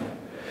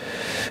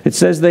 It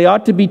says they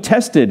ought to be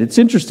tested. It's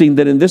interesting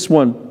that in this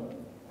one,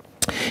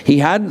 he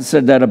hadn't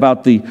said that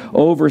about the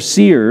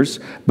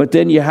overseers, but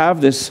then you have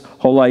this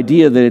whole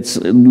idea that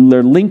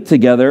they're linked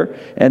together.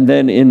 And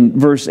then in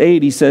verse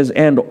 8, he says,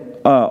 and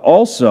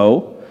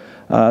also.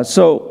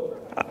 So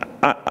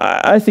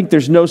I think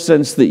there's no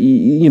sense that,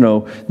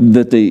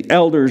 that the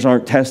elders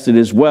aren't tested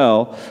as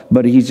well,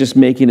 but he's just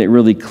making it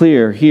really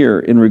clear here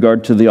in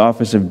regard to the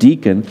office of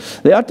deacon.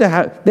 They ought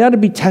to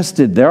be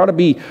tested. There ought to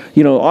be,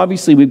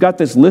 obviously we've got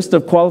this list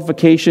of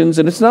qualifications,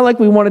 and it's not like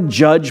we want to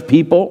judge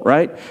people,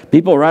 right?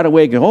 People right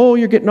away go, oh,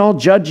 you're getting all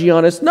judgy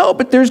on us. No,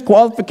 but there's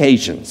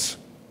qualifications.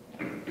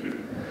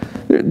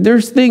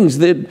 There's things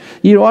that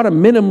you ought to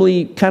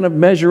minimally kind of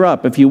measure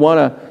up if you want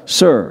to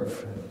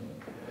serve.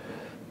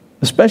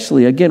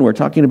 Especially, again, we're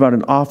talking about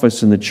an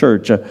office in the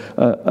church,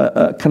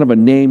 a kind of a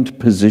named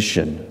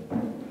position.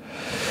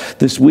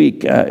 This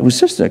week, it was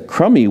just a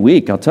crummy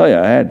week, I'll tell you.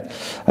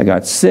 I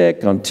got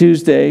sick on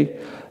Tuesday,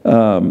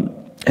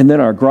 and then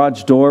our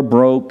garage door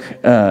broke.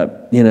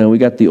 We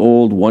got the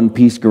old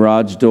one-piece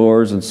garage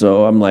doors, and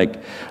so I'm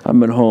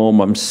at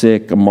home, I'm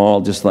sick, I'm all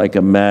just like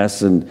a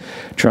mess, and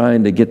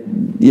trying to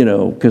get,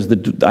 because the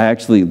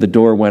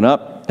door went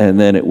up, and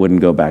then it wouldn't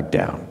go back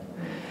down.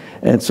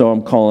 And so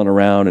I'm calling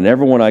around, and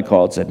everyone I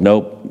called said,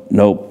 nope,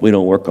 we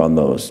don't work on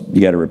those. You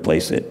got to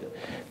replace it.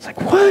 It's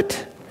like,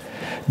 what?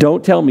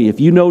 Don't tell me. If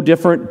you know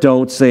different,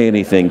 don't say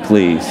anything,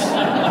 please.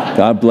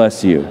 God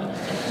bless you.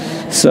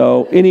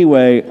 So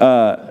anyway,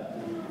 I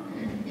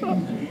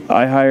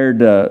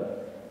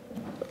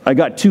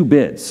got 2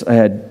 bids. I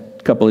had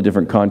a couple of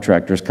different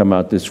contractors come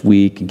out this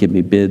week and give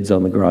me bids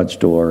on the garage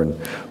door, and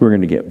we're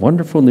going to get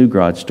wonderful new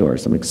garage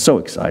doors. I'm so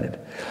excited.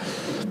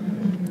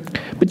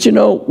 But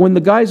when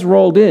the guys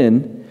rolled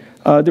in,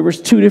 there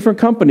was 2 different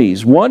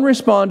companies. One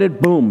responded,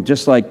 boom,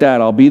 just like that,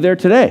 I'll be there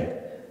today.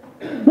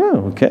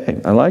 Oh,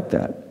 okay, I like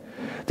that.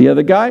 The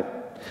other guy,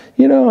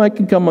 I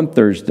can come on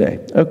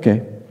Thursday. Okay.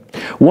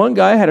 One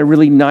guy had a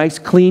really nice,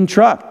 clean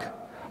truck.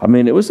 I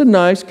mean, it was a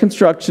nice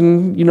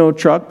construction,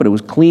 truck, but it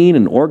was clean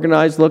and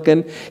organized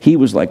looking. He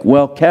was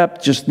well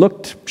kept, just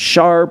looked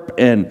sharp,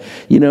 and,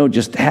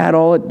 just had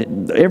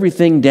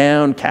everything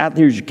down.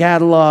 Here's your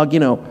catalog,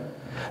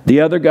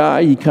 The other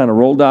guy, he kind of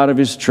rolled out of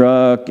his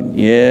truck, and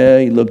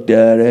he looked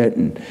at it,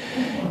 and,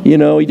 he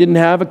didn't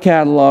have a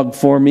catalog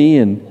for me.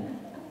 And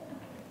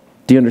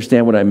do you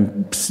understand what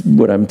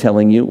I'm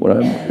telling you, what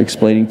I'm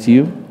explaining to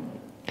you?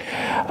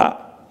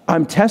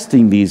 I'm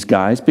testing these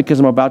guys because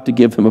I'm about to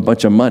give them a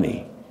bunch of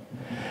money.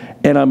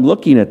 And I'm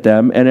looking at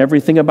them and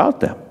everything about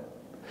them.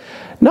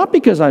 Not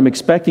because I'm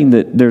expecting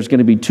that there's going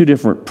to be 2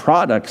 different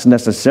products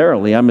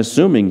necessarily. I'm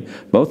assuming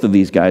both of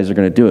these guys are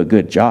going to do a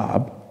good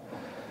job.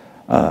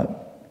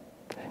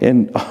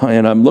 And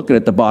I'm looking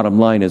at the bottom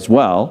line as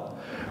well,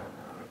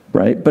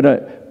 right? But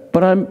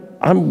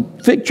I'm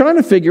trying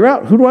to figure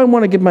out, who do I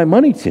want to give my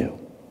money to?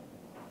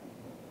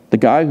 The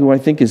guy who I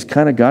think has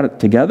kind of got it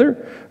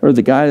together, or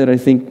the guy that I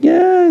think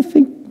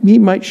he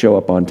might show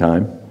up on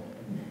time,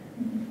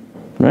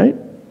 right?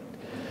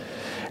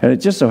 And it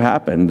just so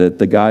happened that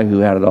the guy who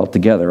had it all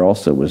together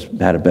also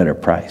had a better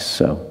price,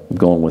 so I'm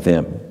going with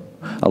him.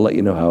 I'll let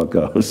you know how it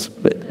goes.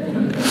 But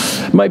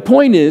my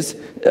point is,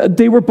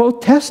 they were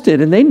both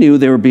tested, and they knew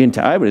they were being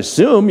I would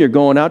assume you're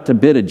going out to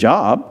bid a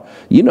job.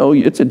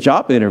 It's a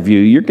job interview.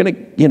 You're going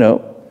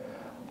to,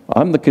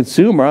 I'm the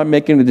consumer. I'm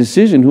making a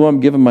decision who I'm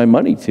giving my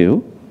money to.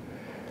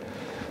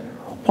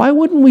 Why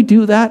wouldn't we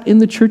do that in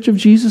the Church of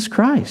Jesus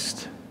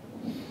Christ?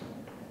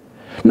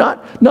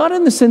 Not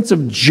in the sense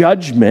of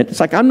judgment.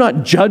 It's I'm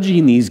not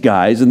judging these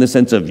guys in the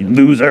sense of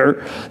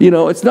loser.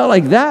 It's not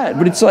like that.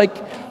 But it's like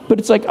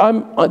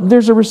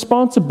there's a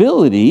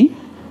responsibility.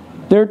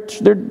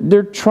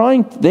 They're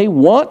trying. They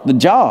want the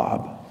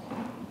job.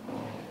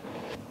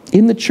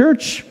 In the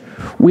church,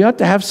 we ought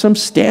to have some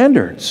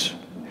standards,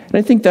 and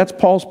I think that's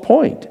Paul's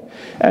point.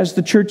 As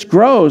the church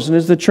grows and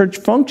as the church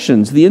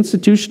functions, the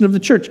institution of the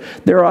church,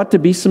 there ought to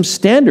be some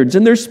standards,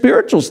 and there's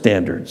spiritual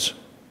standards.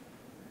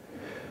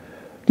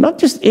 Not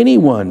just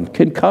anyone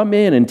can come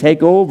in and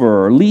take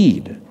over or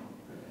lead.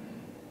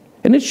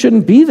 And it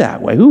shouldn't be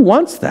that way. Who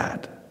wants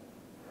that?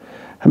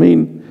 I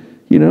mean,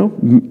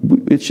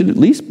 it should at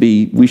least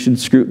be, we should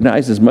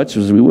scrutinize as much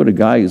as we would a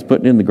guy who's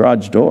putting in the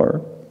garage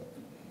door.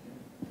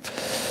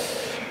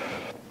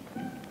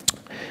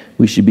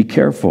 We should be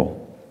careful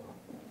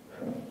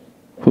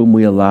whom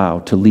we allow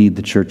to lead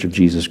the Church of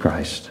Jesus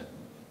Christ.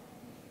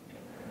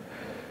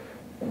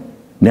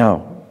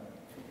 Now,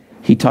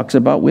 he talks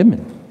about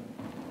women.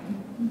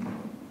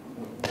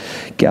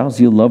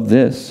 Gals, you'll love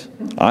this.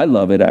 I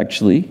love it,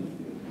 actually.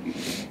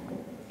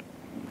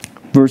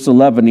 Verse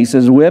 11, he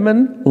says,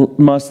 women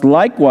must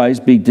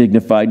likewise be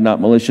dignified, not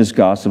malicious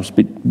gossips,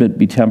 but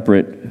be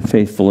temperate,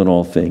 faithful in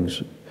all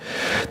things.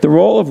 The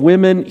role of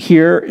women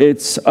here,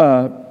 it's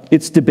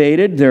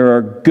debated. There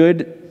are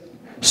good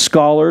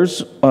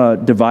scholars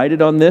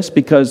divided on this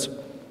because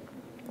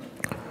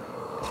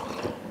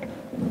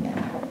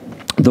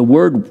the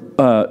word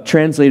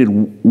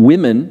translated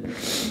women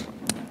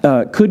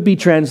could be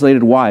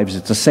translated wives.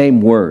 It's the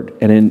same word,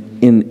 and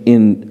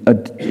in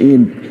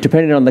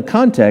depending on the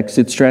context,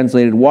 it's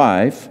translated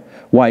wife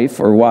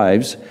or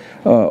wives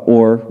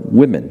or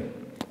women,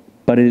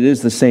 but it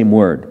is the same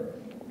word.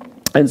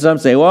 And some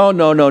say, well,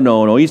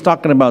 no, he's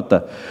talking about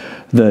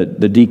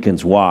the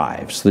deacons'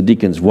 wives. The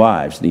deacons'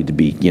 wives need to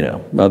be,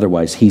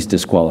 otherwise he's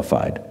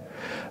disqualified.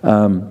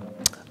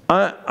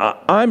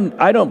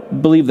 I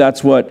don't believe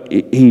that's what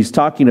he's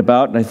talking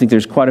about, and I think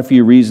there's quite a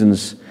few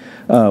reasons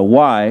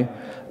why.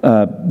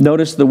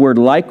 Notice the word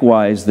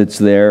likewise that's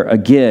there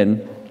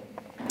again.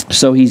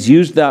 So he's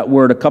used that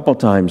word a couple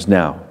times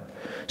now.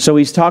 So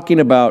he's talking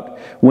about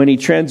when he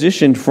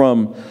transitioned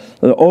from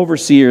the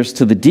overseers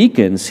to the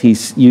deacons,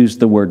 he's used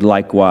the word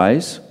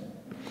likewise,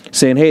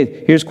 saying,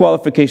 hey, here's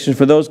qualifications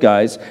for those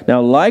guys.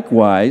 Now,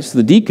 likewise,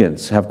 the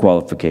deacons have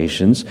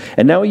qualifications.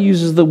 And now he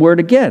uses the word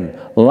again,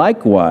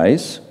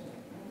 likewise,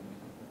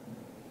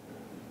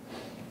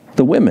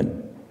 the women.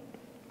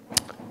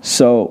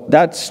 So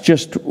that's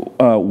just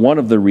one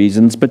of the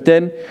reasons. But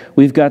then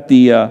we've got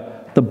the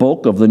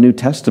bulk of the New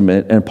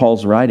Testament and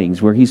Paul's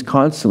writings where he's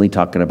constantly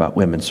talking about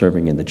women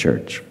serving in the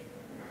church.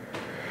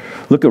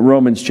 Look at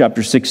Romans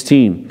chapter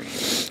 16,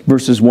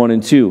 verses 1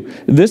 and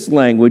 2. This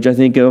language, I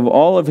think, of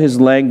all of his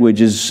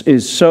language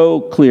is so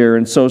clear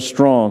and so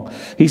strong.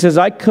 He says,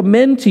 I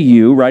commend to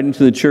you, writing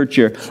to the church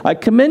here, I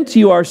commend to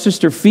you our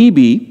sister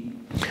Phoebe,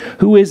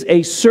 who is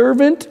a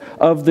servant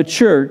of the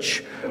church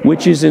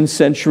which is in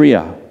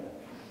Cenchrea.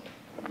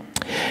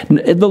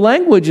 The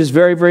language is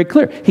very, very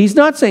clear. He's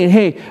not saying,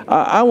 hey,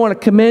 I want to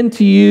commend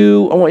to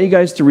you, I want you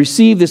guys to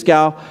receive this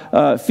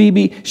gal,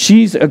 Phoebe,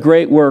 she's a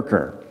great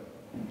worker.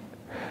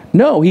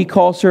 No, he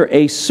calls her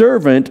a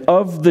servant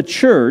of the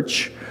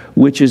church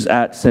which is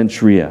at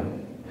Cenchrea.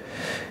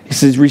 He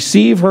says,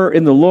 receive her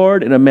in the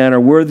Lord in a manner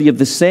worthy of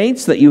the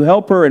saints, that you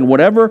help her in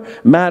whatever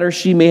matter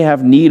she may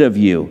have need of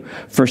you.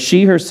 For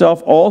she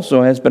herself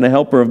also has been a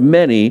helper of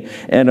many,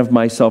 and of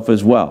myself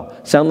as well.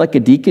 Sound like a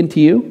deacon to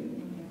you?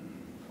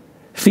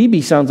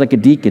 Phoebe sounds like a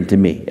deacon to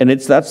me. And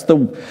that's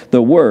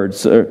the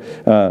words.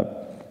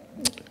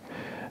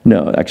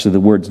 No, actually the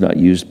word's not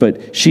used,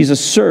 but she's a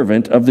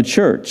servant of the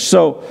church.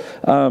 So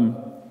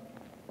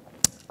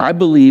I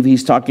believe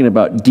he's talking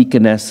about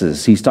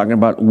deaconesses. He's talking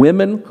about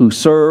women who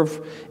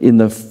serve in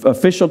the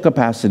official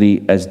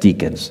capacity as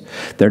deacons.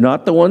 They're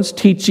not the ones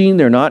teaching,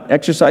 they're not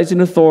exercising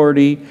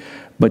authority,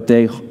 but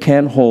they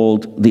can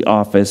hold the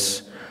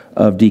office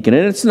of deacon.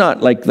 And it's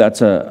not like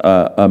that's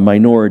a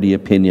minority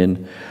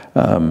opinion.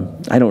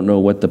 I don't know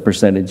what the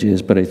percentage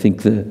is, but I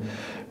think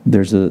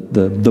there's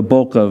the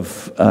bulk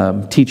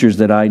of teachers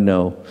that I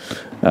know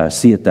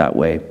see it that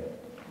way.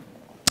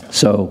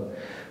 So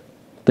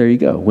there you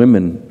go.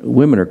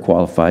 Women are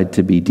qualified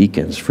to be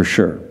deacons for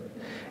sure.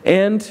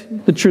 And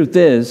the truth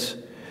is,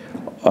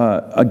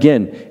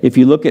 again, if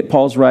you look at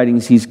Paul's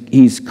writings,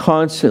 he's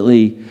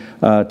constantly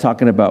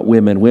talking about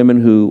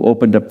women who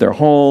opened up their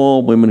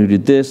home, women who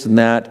did this and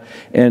that.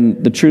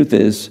 And the truth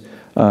is,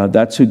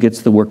 that's who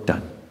gets the work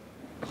done.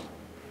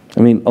 I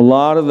mean, a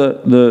lot of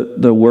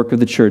the work of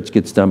the church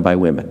gets done by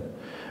women.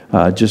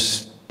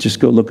 Just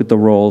go look at the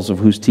roles of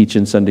who's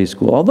teaching Sunday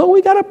school. Although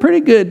we got a pretty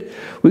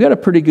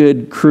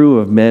good crew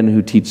of men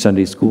who teach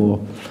Sunday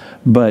school.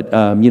 But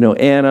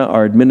Anna,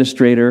 our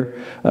administrator,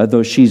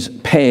 though she's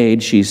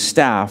paid, she's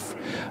staff.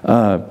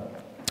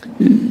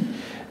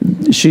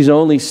 She's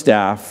only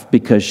staff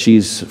because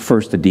she's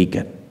first a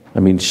deacon.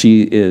 I mean,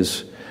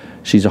 she's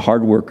a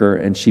hard worker,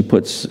 and she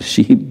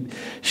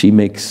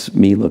makes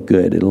me look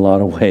good in a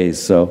lot of ways.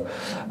 So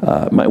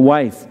my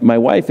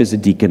wife is a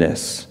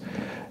deaconess.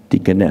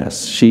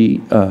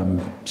 She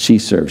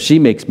serves. She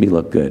makes me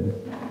look good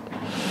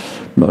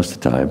most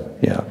of the time.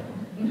 Yeah.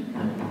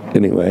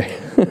 Anyway.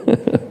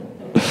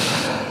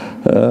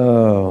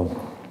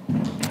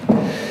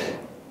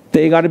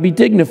 They got to be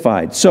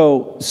dignified.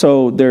 So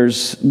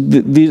there's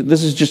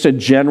this is just a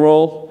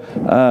general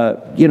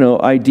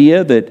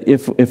idea that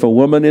if a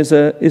woman is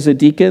a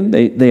deacon,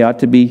 they ought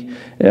to be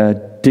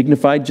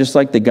dignified, just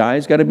like the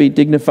guys got to be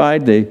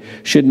dignified. They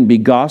shouldn't be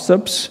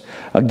gossips.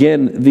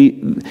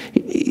 Again,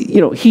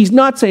 he's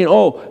not saying,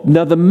 oh,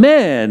 now the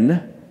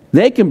men,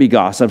 they can be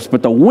gossips,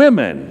 but the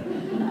women.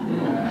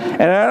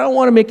 And I don't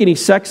want to make any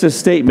sexist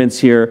statements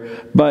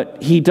here,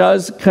 but he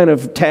does kind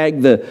of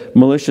tag the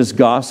malicious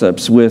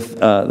gossips with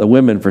the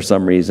women for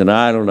some reason.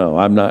 I don't know.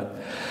 I'm not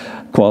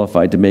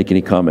qualified to make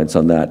any comments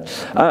on that.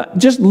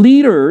 Just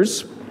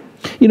leaders,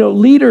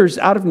 leaders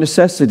out of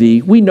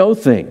necessity, we know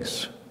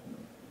things.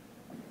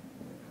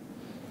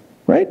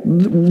 Right?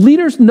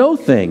 Leaders know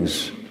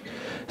things.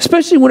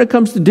 Especially when it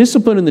comes to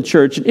discipline in the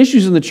church and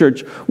issues in the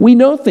church, we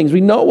know things.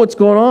 We know what's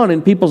going on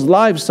in people's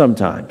lives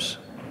sometimes.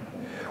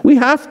 We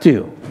have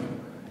to.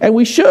 And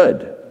we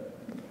should.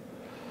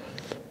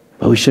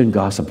 But we shouldn't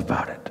gossip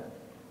about it.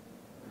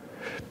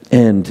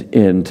 And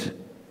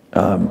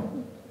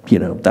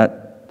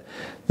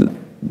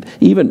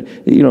Even,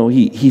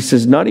 he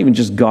says not even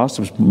just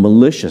gossips,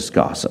 malicious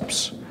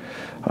gossips.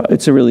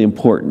 It's really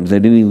important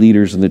that any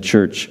leaders in the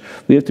church,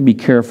 we have to be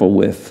careful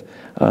with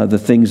the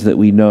things that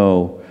we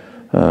know,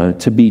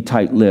 to be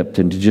tight-lipped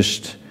and to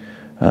just,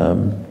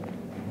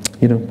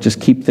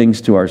 just keep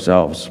things to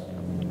ourselves.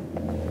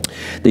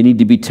 They need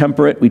to be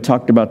temperate. We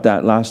talked about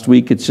that last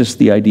week. It's just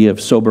the idea of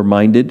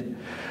sober-minded,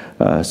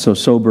 so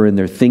sober in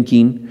their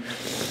thinking.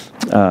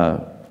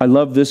 I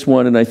love this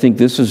one, and I think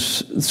this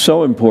is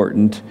so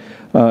important.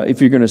 If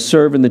you're going to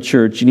serve in the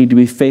church, you need to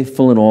be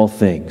faithful in all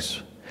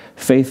things.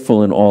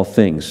 Faithful in all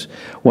things.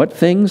 What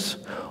things?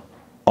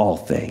 All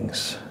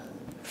things.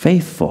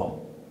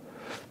 Faithful.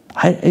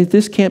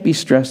 This can't be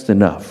stressed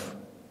enough.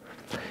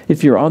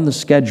 If you're on the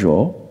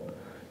schedule,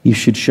 you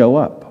should show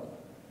up.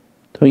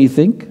 Don't you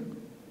think?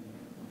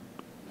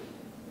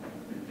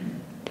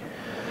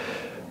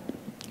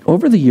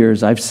 Over the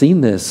years, I've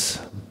seen this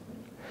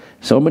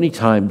so many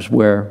times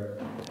where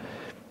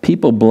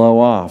people blow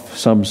off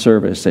some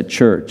service at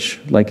church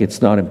like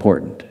it's not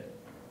important.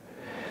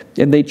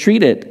 And they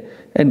treat it,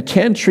 and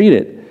can treat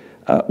it,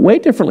 way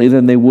differently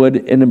than they would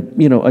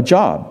in a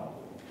job.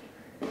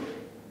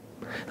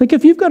 Like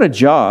if you've got a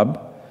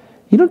job,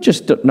 you don't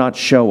just not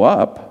show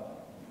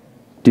up,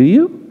 do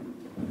you?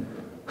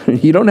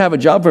 You don't have a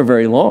job for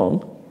very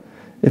long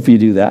if you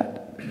do that.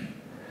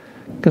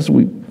 Because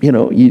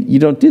you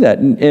don't do that.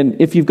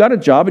 And if you've got a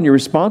job and you're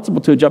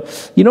responsible to a job,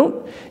 you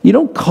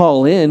don't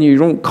call in, you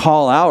don't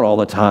call out all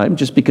the time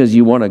just because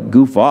you want to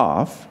goof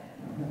off,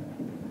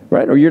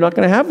 right? Or you're not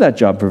going to have that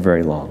job for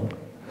very long.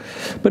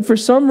 But for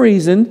some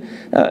reason,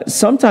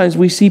 sometimes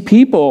we see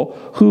people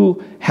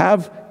who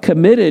have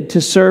committed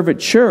to serve at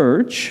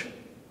church,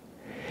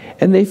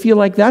 and they feel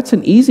like that's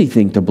an easy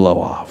thing to blow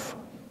off.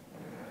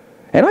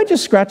 And I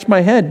just scratch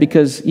my head,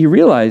 because you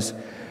realize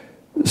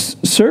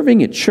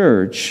serving at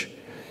church,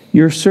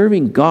 you're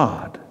serving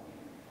God.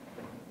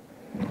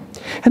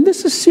 And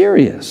this is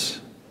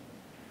serious.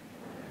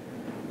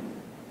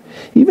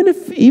 Even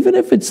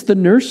if it's the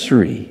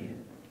nursery,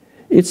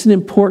 it's an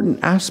important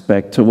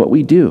aspect to what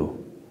we do,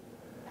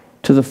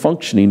 to the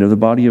functioning of the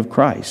body of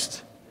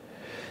Christ.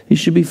 You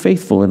should be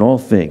faithful in all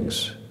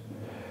things.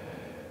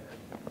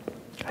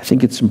 I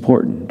think it's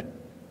important.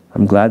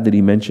 I'm glad that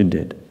he mentioned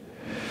it.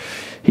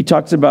 He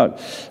talks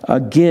about,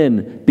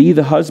 again, be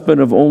the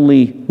husband of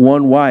only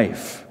one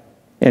wife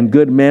and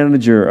good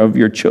manager of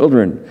your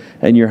children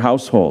and your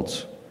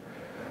households.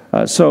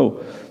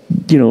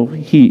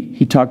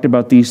 He talked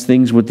about these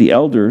things with the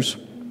elders.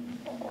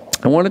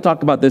 I want to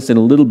talk about this in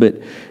a little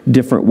bit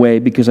different way,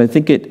 because I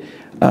think it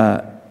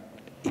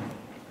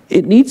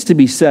needs to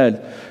be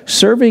said.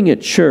 Serving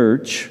at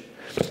church,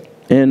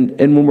 and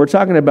when we're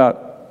talking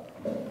about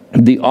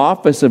the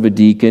office of a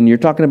deacon, you're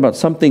talking about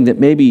something that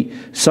maybe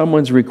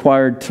someone's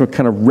required to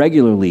kind of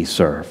regularly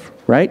serve,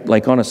 right?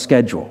 Like on a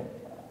schedule.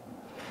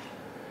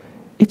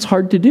 It's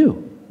hard to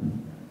do.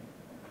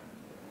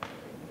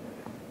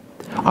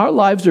 Our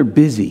lives are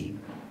busy,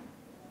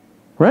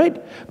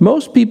 right?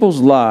 Most people's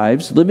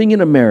lives, living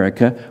in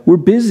America, we're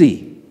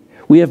busy.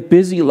 We have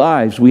busy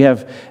lives. We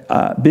have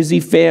busy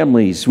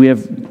families. We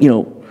have,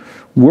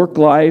 work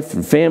life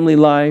and family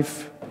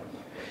life.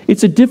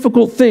 It's a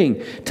difficult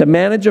thing to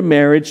manage a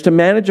marriage, to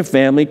manage a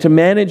family, to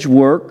manage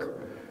work,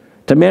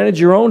 to manage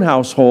your own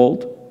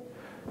household,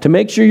 to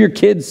make sure your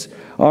kids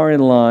are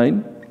in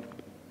line,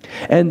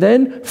 and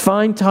then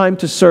find time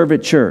to serve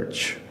at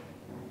church.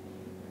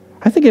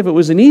 I think if it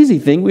was an easy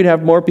thing, we'd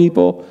have more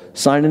people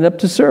signing up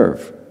to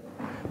serve.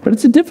 But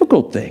it's a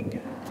difficult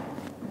thing.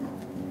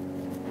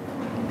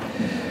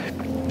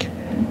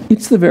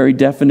 It's the very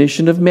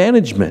definition of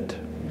management,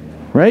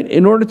 right?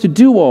 In order to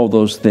do all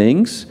those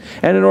things,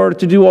 and in order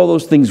to do all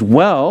those things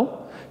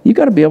well, you've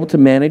got to be able to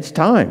manage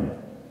time.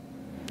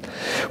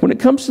 When it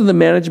comes to the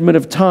management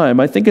of time,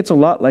 I think it's a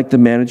lot like the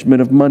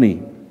management of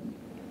money.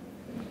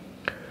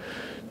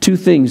 Two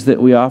things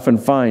that we often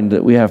find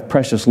that we have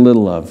precious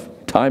little of: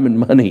 time and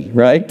money,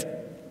 right?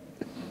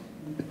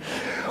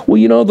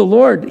 Well, the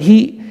Lord,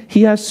 He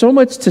has so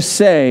much to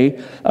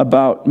say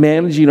about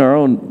managing our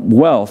own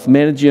wealth,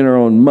 managing our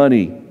own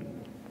money.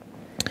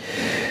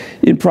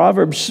 In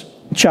Proverbs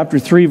chapter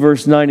 3,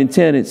 verse 9 and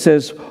 10, it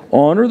says,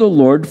 "Honor the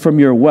Lord from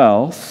your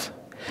wealth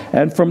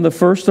and from the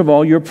first of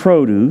all your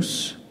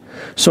produce,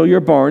 so your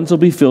barns will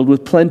be filled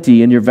with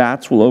plenty and your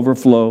vats will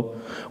overflow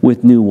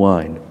with new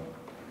wine."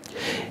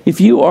 If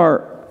you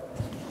are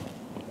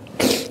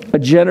a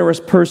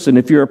generous person,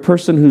 if you're a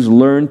person who's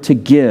learned to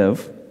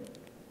give,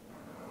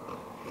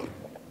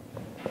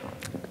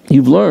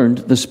 you've learned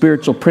the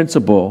spiritual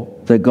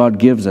principle that God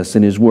gives us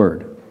in His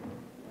Word.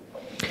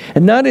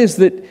 And that is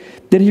that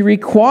He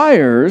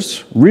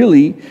requires,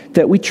 really,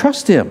 that we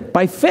trust Him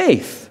by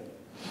faith.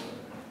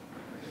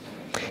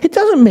 It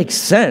doesn't make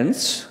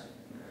sense.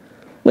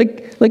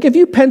 Like if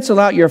you pencil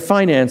out your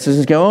finances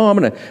and go, I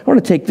want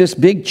to take this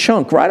big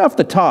chunk right off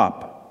the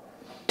top,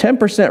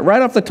 10%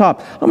 right off the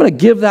top, I'm going to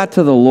give that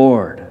to the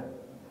Lord.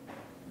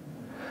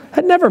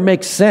 That never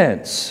makes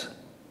sense.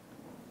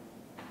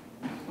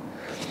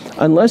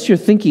 unless you're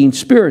thinking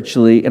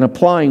spiritually and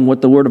applying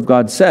what the Word of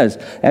God says.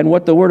 And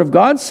what the Word of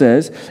God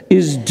says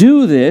is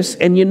do this,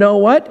 and you know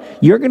what?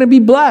 You're going to be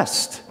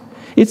blessed.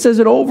 It says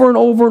it over and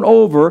over and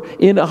over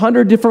in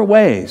 100 different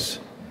ways.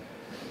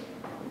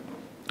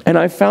 And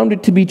I found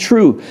it to be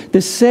true.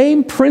 The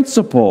same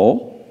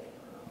principle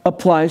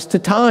applies to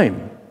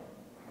time.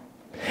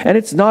 And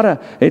it's not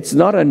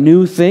a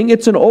new thing,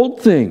 it's an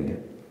old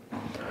thing.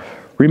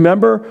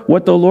 Remember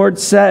what the Lord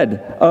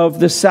said of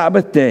the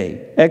Sabbath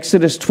day.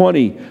 Exodus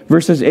 20,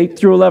 verses 8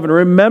 through 11.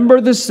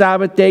 Remember the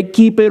Sabbath day,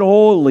 keep it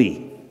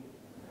holy.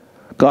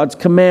 God's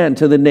command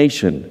to the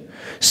nation.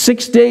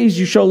 6 days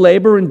you shall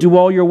labor and do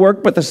all your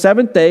work, but the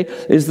seventh day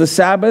is the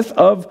Sabbath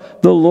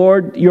of the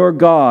Lord your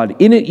God.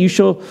 In it you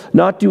shall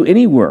not do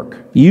any work.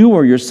 You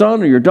or your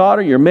son or your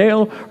daughter, your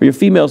male or your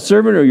female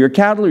servant or your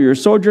cattle or your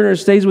sojourner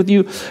stays with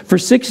you. For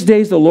 6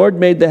 days the Lord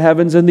made the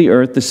heavens and the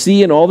earth, the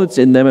sea and all that's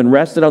in them, and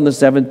rested on the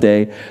seventh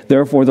day.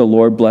 Therefore the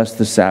Lord blessed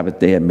the Sabbath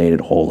day and made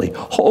it holy.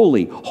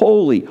 Holy,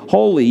 holy,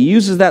 holy. He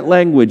uses that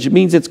language. It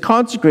means it's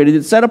consecrated.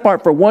 It's set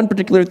apart for one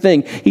particular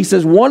thing. He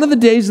says one of the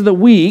days of the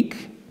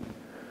week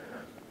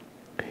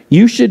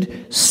you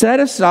should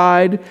set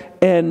aside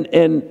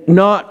and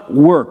not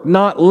work,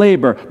 not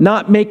labor,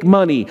 not make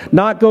money,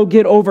 not go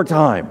get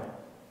overtime.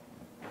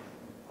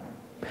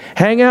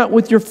 Hang out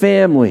with your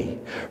family,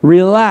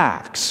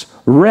 relax,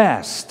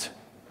 rest,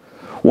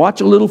 watch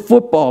a little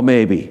football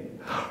maybe.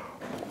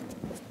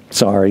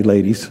 Sorry,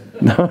 ladies.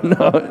 No,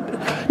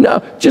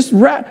 just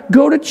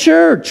go to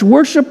church,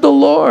 worship the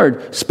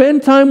Lord,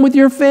 spend time with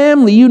your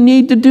family. You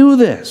need to do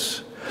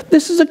this.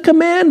 This is a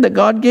command that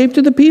God gave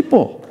to the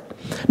people.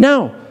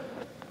 Now,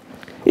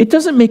 it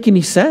doesn't make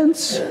any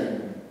sense.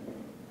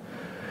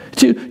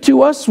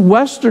 To us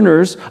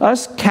Westerners,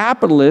 us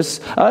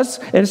capitalists, us,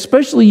 and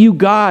especially you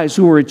guys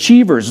who are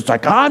achievers, it's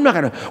like, I'm not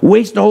going to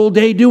waste a whole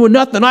day doing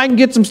nothing. I can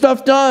get some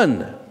stuff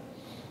done.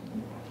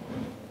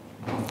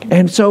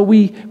 And so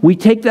we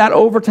take that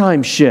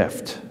overtime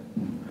shift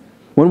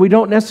when we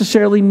don't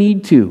necessarily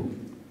need to.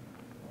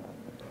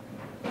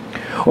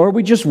 Or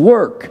we just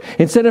work.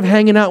 Instead of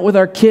hanging out with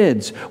our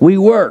kids, we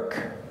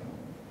work.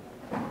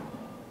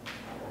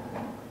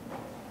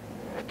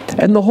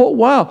 And the whole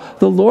while,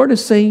 the Lord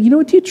is saying, you know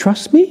what, do you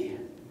trust me?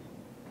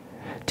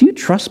 Do you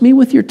trust me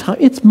with your time?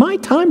 It's my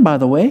time, by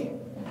the way.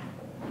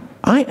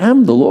 I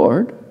am the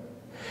Lord.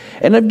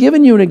 And I've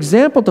given you an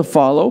example to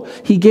follow.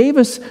 He gave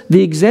us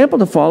the example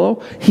to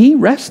follow. He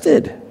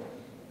rested.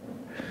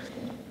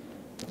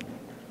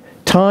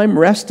 Time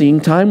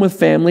resting, time with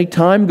family,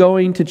 time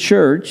going to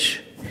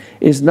church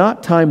is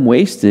not time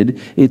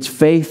wasted. It's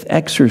faith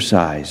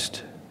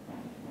exercised.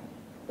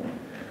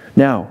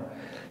 Now,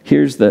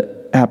 here's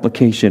the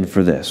application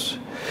for this.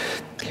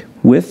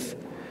 With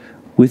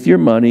your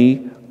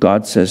money,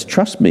 God says,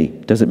 trust me.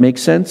 Does it make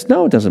sense?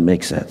 No, it doesn't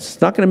make sense.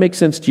 It's not going to make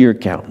sense to your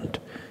accountant.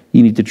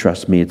 You need to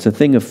trust me. It's a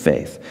thing of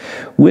faith.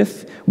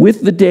 With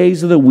the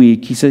days of the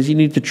week, he says, you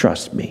need to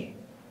trust me.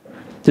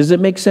 Does it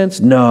make sense?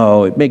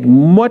 No, it makes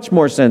much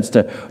more sense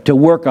to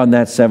work on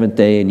that seventh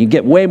day, and you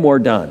get way more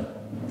done.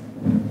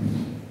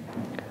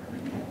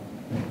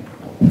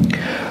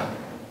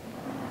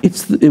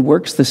 It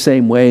works the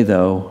same way,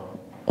 though,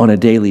 on a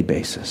daily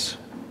basis.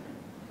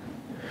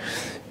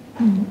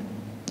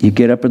 You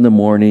get up in the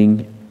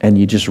morning and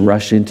you just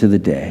rush into the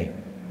day.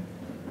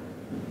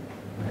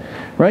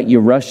 Right? You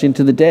rush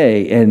into the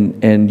day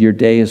and your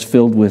day is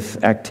filled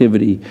with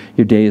activity.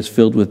 Your day is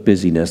filled with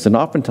busyness. And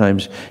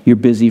oftentimes you're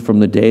busy from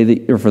the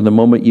day or from the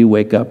moment you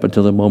wake up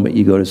until the moment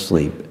you go to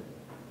sleep.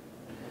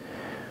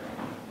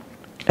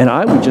 And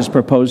I would just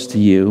propose to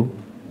you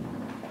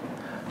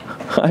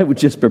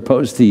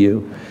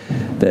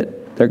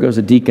that there goes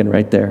a deacon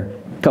right there.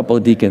 A couple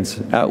of deacons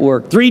at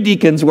work. 3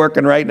 deacons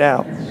working right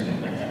now.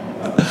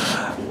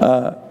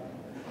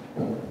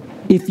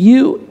 If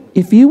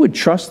you would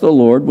trust the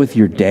Lord with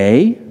your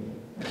day,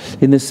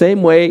 in the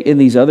same way in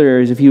these other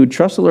areas, if you would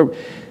trust the Lord,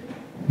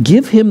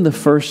 give Him the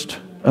first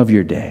of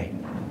your day.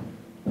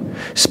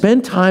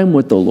 Spend time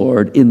with the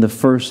Lord in the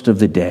first of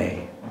the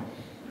day.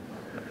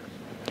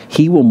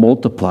 He will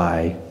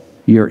multiply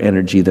your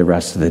energy the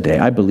rest of the day.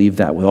 I believe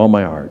that with all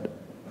my heart.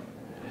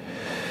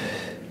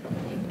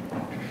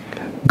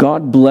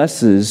 God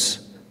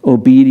blesses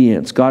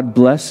obedience. God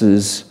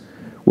blesses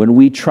when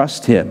we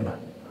trust Him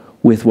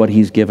with what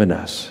He's given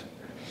us.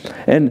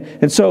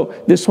 And so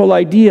this whole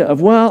idea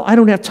of, well, I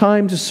don't have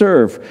time to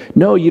serve.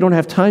 No, you don't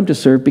have time to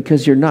serve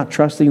because you're not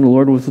trusting the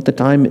Lord with the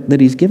time that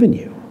He's given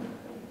you.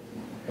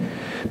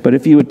 But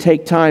if you would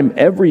take time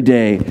every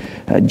day,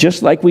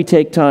 just like we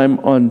take time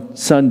on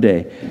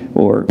Sunday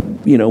or,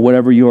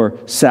 whatever your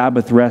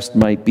Sabbath rest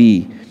might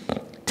be,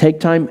 take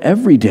time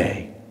every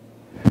day.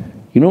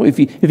 If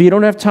you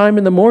don't have time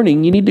in the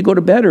morning, you need to go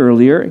to bed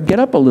earlier and get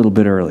up a little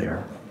bit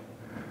earlier.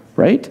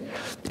 Right?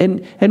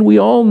 And we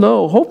all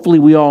know, hopefully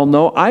we all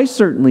know, I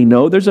certainly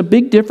know, there's a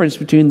big difference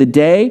between the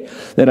day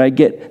that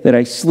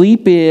I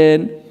sleep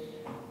in,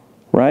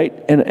 right?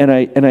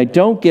 And I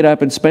don't get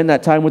up and spend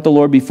that time with the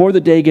Lord before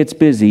the day gets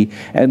busy,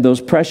 and those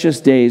precious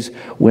days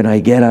when I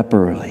get up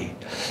early.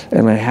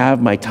 and I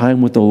have my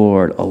time with the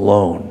Lord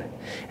alone,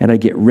 and I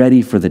get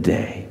ready for the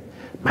day,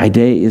 my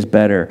day is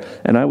better.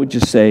 And I would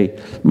just say,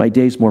 my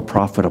day's more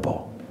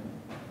profitable.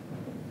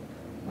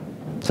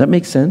 Does that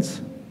make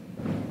sense?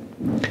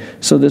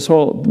 So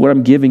what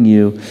I'm giving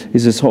you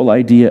is this whole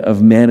idea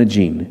of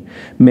managing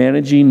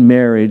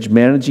marriage,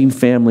 managing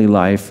family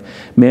life,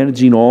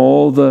 managing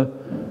all the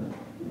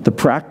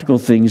practical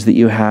things that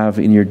you have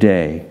in your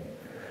day.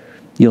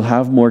 You'll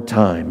have more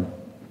time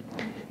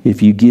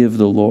if you give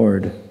the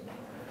Lord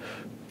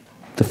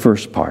the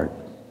first part.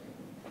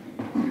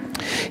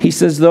 He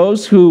says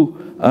those who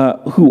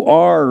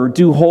are or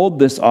do hold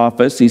this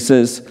office, he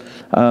says,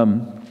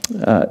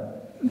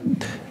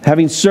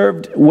 having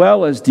served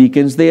well as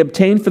deacons, they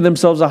obtain for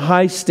themselves a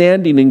high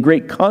standing and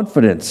great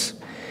confidence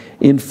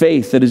in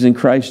faith that is in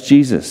Christ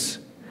Jesus.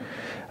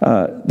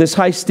 This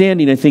high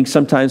standing, I think,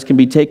 sometimes can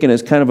be taken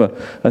as kind of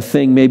a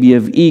thing maybe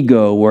of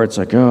ego, where it's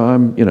like,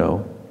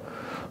 oh,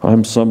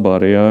 I'm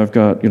somebody, I've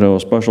got, a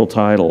special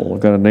title,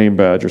 I've got a name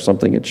badge or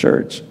something at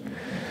church.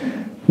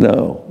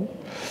 No.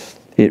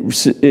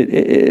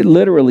 It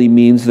literally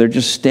means they're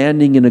just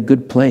standing in a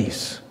good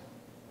place.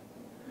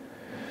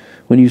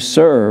 When you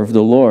serve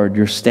the Lord,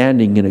 you're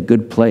standing in a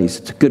good place.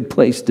 It's a good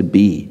place to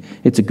be.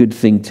 It's a good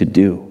thing to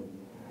do.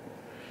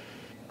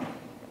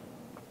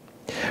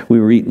 We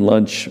were eating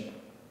lunch.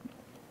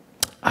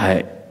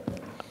 It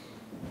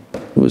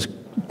was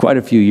quite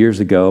a few years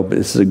ago, but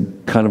this is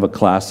kind of a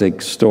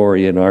classic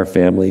story in our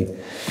family.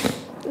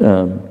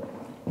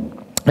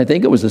 I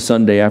think it was a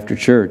Sunday after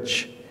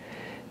church,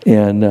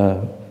 and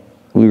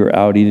we were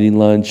out eating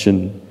lunch,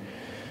 and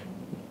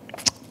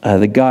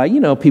the guy,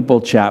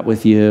 people chat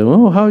with you.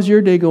 Oh, how's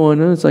your day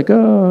going? And it's like,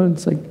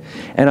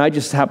 and I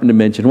just happened to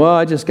mention, well,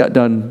 I just got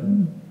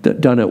done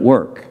at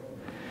work.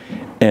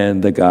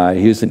 And the guy,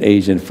 he was an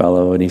Asian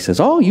fellow, and he says,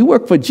 oh, you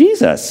work for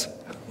Jesus.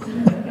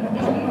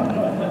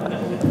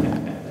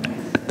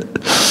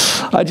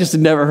 I just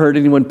had never heard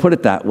anyone put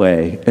it that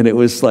way. And it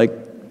was like,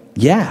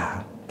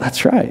 yeah,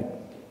 that's right.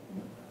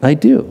 I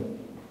do.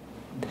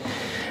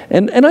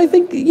 And I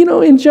think,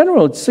 in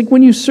general, it's like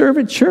when you serve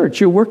at church,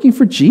 you're working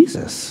for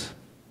Jesus.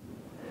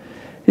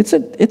 It's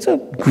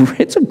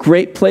a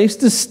great place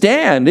to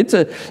stand. It's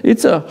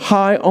a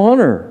high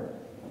honor.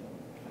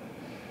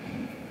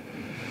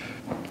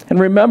 And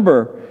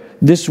remember,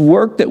 this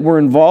work that we're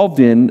involved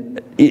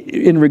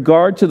in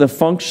regard to the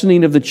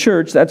functioning of the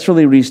church, that's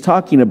really what he's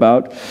talking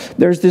about.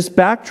 There's this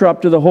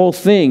backdrop to the whole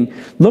thing.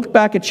 Look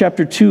back at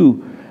chapter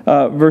 2,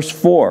 verse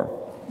 4.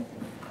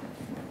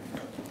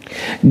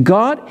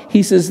 God,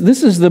 he says,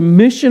 this is the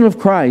mission of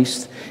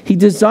Christ. He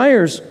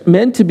desires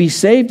men to be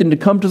saved and to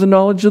come to the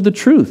knowledge of the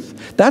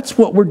truth. That's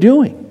what we're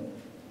doing.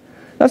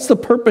 That's the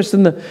purpose,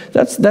 and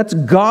that's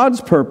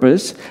God's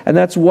purpose, and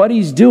that's what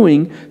he's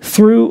doing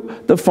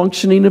through the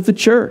functioning of the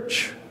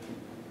church.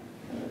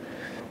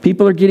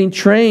 People are getting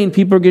trained,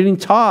 people are getting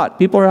taught,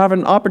 people are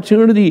having an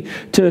opportunity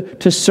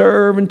to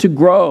serve and to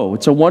grow.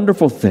 It's a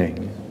wonderful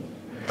thing.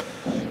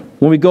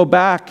 When we go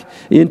back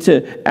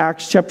into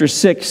Acts chapter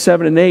 6,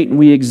 7, and 8, and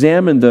we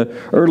examine the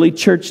early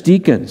church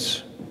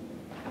deacons,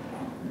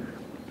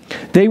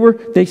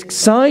 they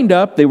signed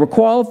up, they were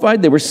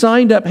qualified, they were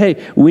signed up.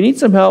 Hey, we need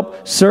some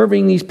help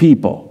serving these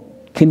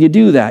people. Can you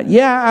do that?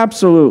 Yeah,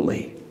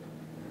 absolutely.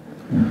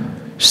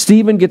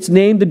 Stephen gets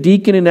named the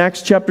deacon in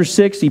Acts chapter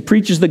 6. He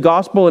preaches the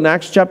gospel in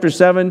Acts chapter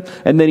 7,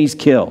 and then he's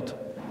killed.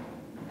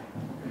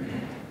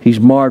 He's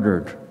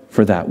martyred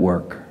for that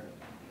work.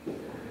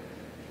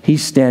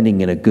 He's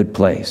standing in a good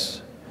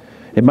place.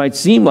 It might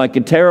seem like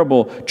a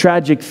terrible,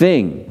 tragic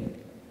thing,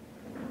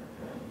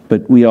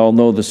 but we all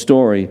know the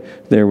story.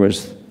 There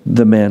was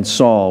the man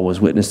Saul was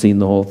witnessing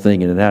the whole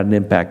thing, and it had an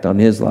impact on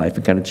his life.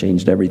 It kind of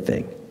changed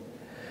everything.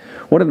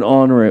 What an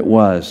honor it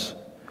was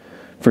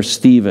for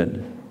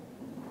Stephen.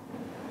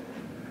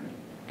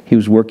 He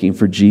was working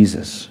for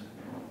Jesus.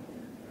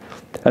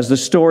 As the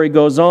story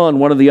goes on,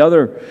 one of the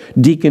other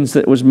deacons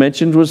that was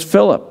mentioned was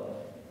Philip.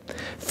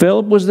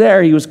 Philip was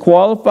there. He was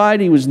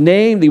qualified. He was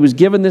named. He was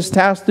given this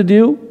task to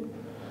do.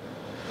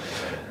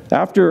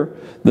 After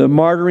the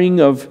martyring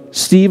of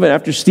Stephen,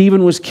 after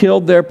Stephen was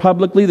killed there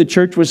publicly, the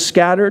church was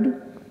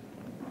scattered.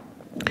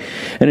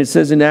 And it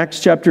says in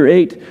Acts chapter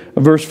 8,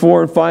 verse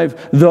 4 and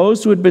 5,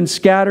 those who had been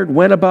scattered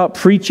went about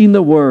preaching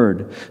the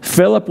word.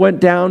 Philip went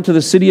down to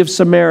the city of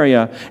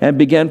Samaria and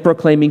began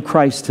proclaiming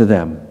Christ to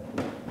them.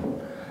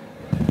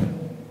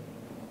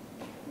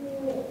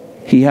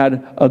 He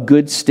had a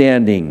good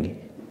standing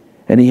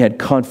and he had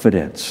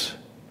confidence.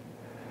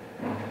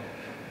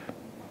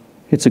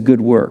 It's a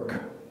good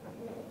work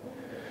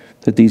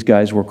that these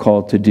guys were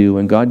called to do,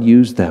 and God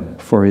used them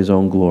for his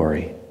own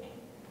glory.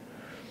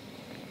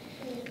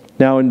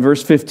 Now in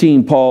verse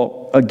 15,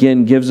 Paul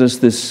again gives us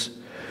this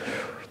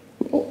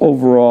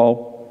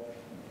overall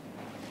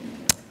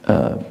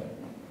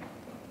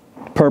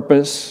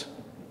purpose.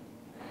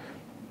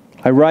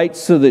 I write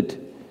so that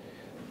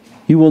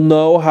you will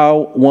know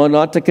how one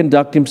ought to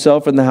conduct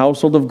himself in the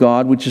household of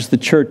God, which is the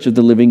church of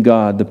the living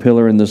God, the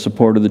pillar and the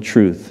support of the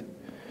truth.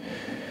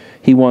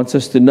 He wants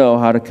us to know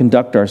how to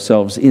conduct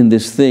ourselves in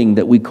this thing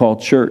that we call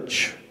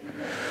church.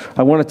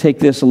 I want to take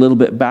this a little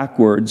bit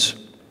backwards.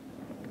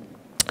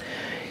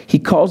 He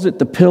calls it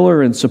the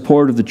pillar and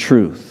support of the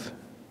truth.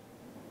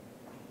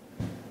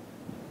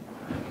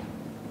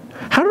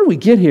 How did we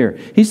get here?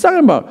 He's talking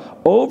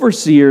about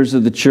overseers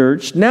of the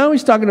church. Now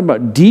he's talking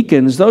about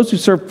deacons, those who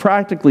serve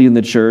practically in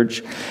the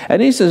church.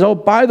 And he says, oh,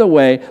 by the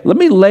way, let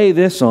me lay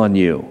this on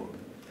you.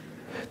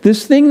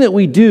 This thing that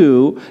we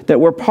do, that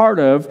we're part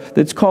of,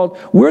 that's called,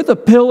 we're the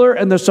pillar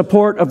and the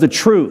support of the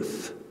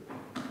truth.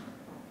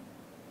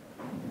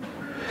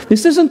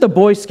 This isn't the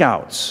Boy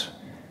Scouts.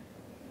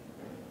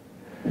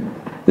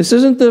 This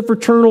isn't the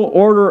Fraternal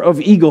Order of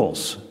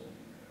Eagles.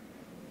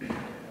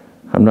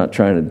 I'm not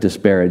trying to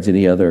disparage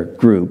any other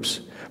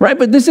groups, right?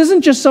 But this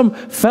isn't just some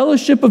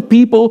fellowship of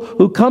people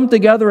who come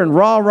together and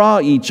rah-rah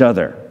each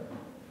other.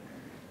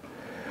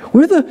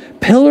 We're the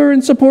pillar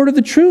and support of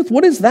the truth.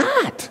 What is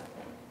that?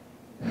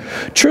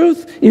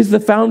 Truth is the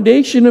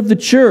foundation of the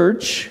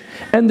church,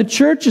 and the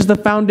church is the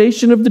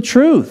foundation of the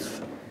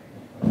truth.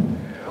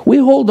 We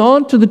hold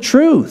on to the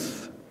truth.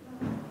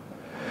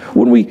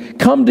 When we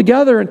come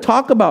together and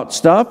talk about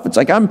stuff, it's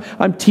like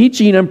I'm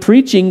teaching, I'm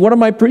preaching. What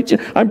am I preaching?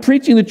 I'm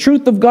preaching the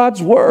truth of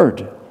God's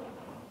Word.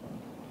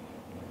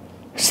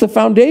 It's the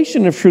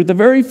foundation of truth, the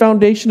very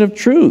foundation of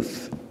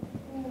truth.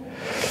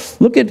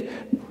 Look at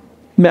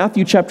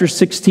Matthew chapter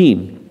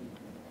 16.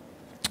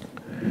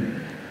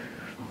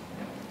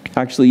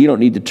 Actually, you don't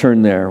need to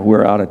turn there.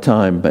 We're out of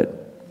time,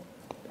 but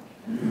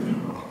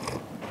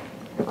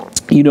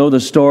you know the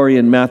story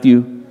in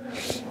Matthew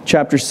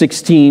chapter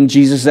 16.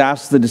 Jesus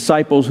asks the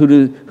disciples, who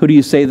do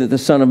you say that the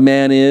Son of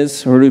Man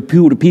is? Or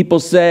who do people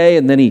say?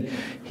 And then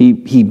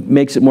he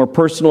makes it more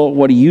personal.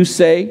 What do you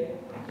say?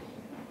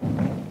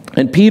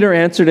 And Peter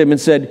answered him and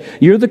said,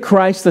 you're the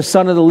Christ, the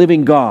Son of the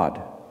living God.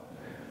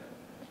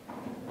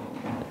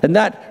 And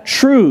that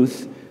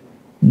truth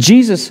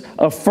Jesus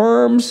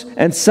affirms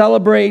and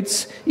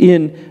celebrates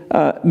in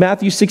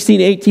Matthew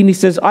 16:18. He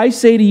says, I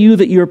say to you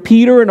that you're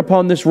Peter, and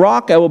upon this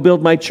rock I will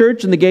build my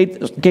church, and the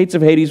gates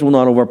of Hades will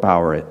not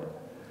overpower it.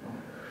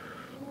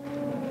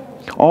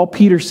 All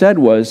Peter said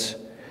was,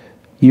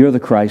 you're the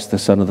Christ, the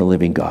Son of the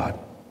living God.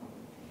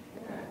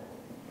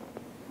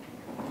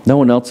 No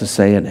one else is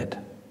saying it.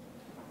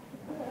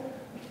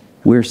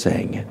 We're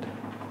saying it.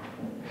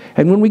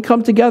 And when we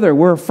come together,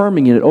 we're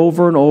affirming it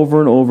over and over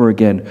and over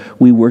again.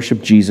 We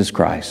worship Jesus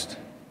Christ.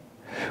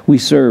 We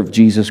serve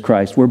Jesus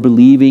Christ. We're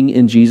believing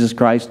in Jesus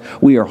Christ.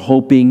 We are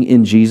hoping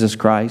in Jesus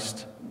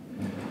Christ.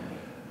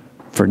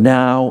 For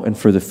now and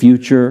for the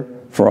future,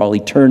 for all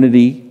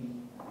eternity.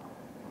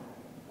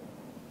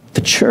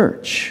 The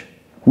church.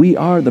 We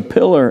are the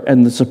pillar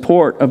and the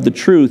support of the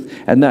truth.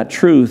 And that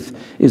truth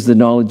is the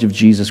knowledge of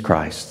Jesus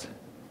Christ.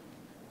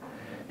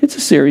 It's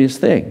a serious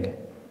thing.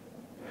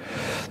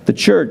 The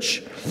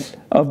church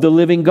of the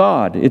living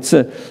God. It's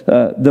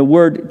the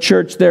word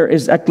church there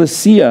is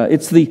ecclesia.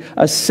 It's the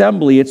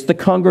assembly. It's the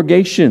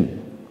congregation.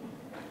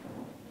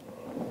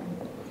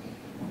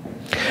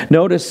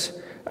 Notice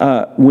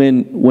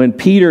when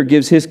Peter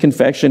gives his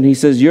confession, he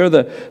says, you're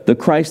the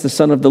Christ, the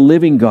Son of the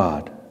living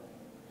God.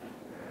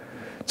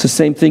 It's the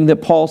same thing that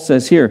Paul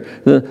says here,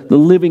 the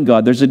living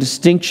God. There's a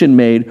distinction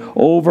made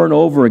over and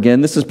over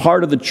again. This is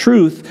part of the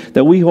truth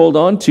that we hold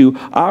on to.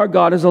 Our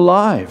God is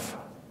alive.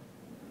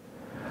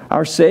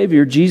 Our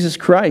Savior, Jesus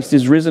Christ,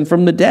 is risen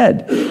from the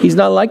dead. He's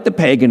not like the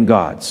pagan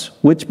gods,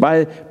 which,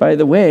 by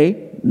the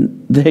way,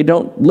 they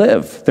don't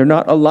live. They're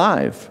not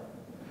alive.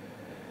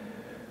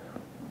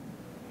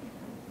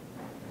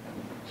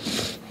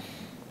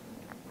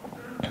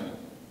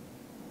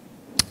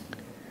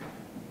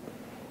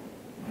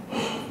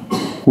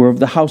 We're of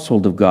the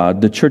household of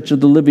God, the church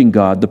of the living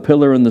God, the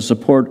pillar and the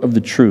support of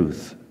the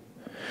truth.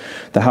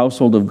 The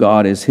household of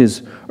God is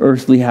His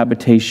earthly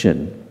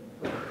habitation,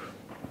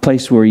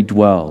 place where He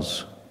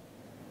dwells.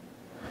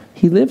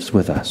 He lives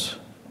with us.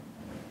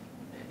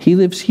 He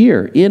lives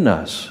here in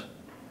us.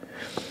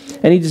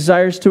 And He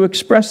desires to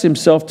express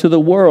Himself to the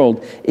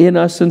world in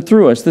us and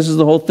through us. This is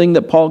the whole thing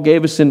that Paul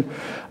gave us in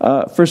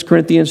 1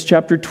 Corinthians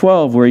chapter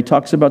 12, where he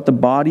talks about the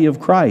body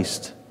of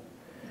Christ.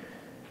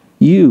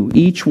 You,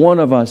 each one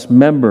of us,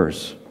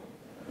 members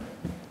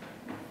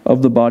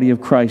of the body of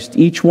Christ.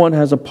 Each one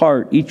has a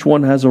part. Each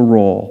one has a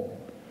role.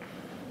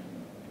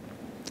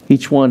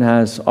 Each one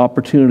has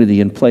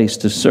opportunity and place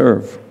to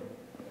serve.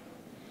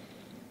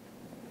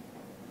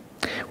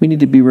 We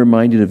need to be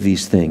reminded of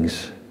these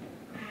things.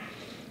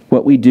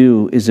 What we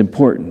do is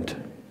important.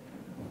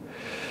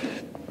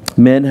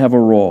 Men have a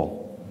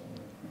role,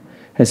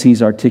 as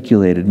he's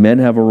articulated. Men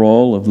have a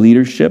role of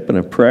leadership and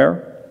of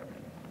prayer.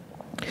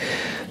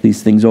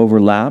 These things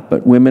overlap,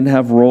 but women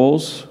have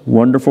roles,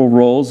 wonderful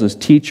roles as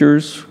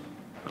teachers,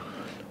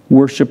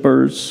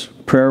 worshipers,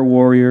 prayer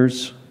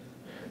warriors,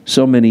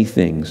 so many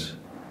things.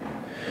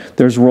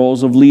 There's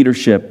roles of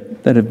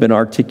leadership that have been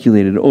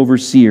articulated,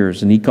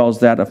 overseers, and he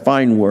calls that a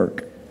fine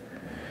work.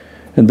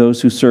 And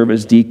those who serve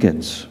as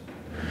deacons,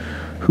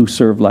 who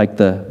serve like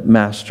the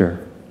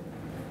master.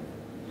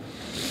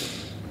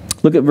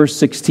 Look at verse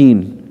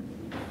 16.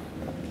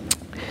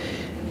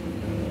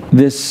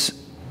 This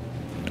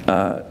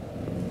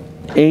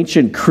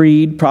ancient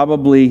creed,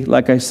 probably,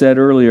 like I said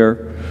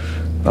earlier,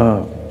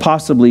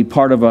 possibly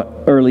part of an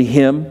early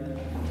hymn.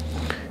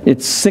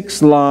 It's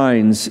 6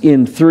 lines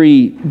in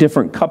 3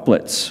 different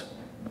couplets.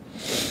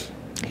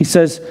 He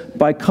says,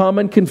 by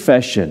common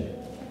confession,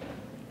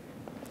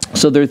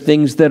 so there are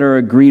things that are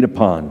agreed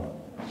upon.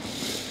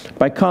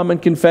 By common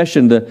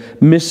confession, the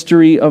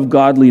mystery of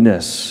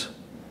godliness,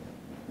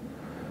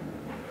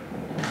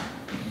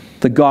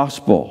 the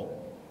gospel,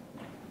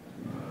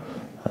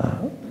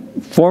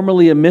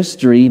 formerly a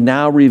mystery,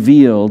 now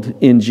revealed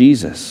in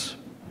Jesus.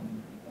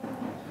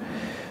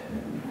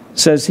 It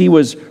says he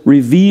was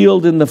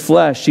revealed in the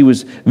flesh, he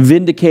was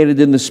vindicated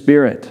in the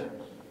spirit.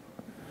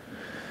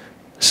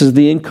 This is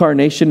the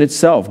incarnation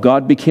itself.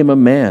 God became a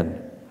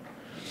man.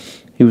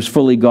 He was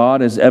fully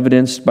God as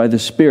evidenced by the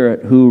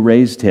Spirit who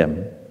raised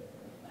him.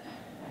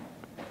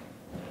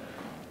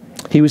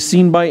 He was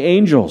seen by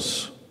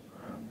angels,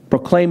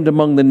 proclaimed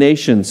among the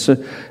nations.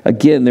 So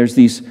again, there's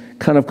these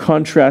kind of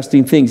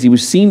contrasting things. He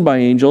was seen by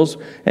angels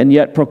and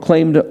yet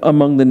proclaimed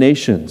among the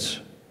nations.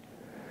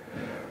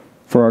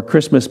 For our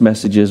Christmas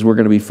messages, we're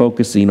going to be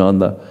focusing on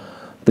the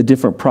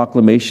different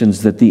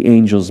proclamations that the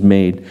angels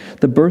made.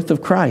 The birth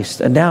of Christ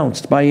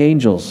announced by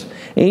angels.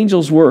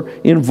 Angels were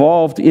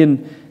involved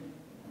in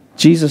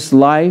Jesus'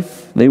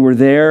 life. They were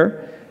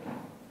there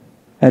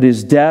at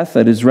his death,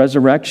 at his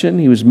resurrection.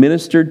 He was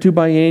ministered to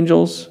by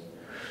angels.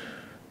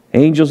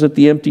 Angels at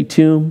the empty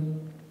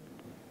tomb.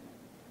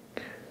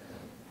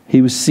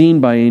 He was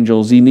seen by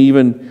angels and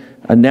even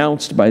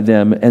announced by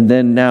them, and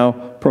then now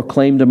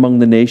proclaimed among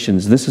the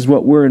nations. This is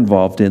what we're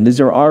involved in.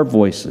 These are our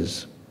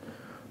voices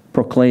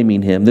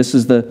proclaiming him. This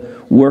is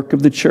the work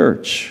of the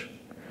church.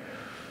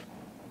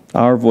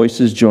 Our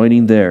voices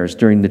joining theirs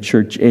during the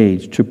church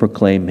age to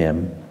proclaim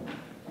him.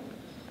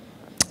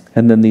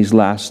 And then these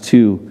last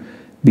 2,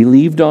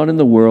 believed on in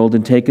the world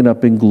and taken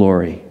up in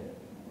glory.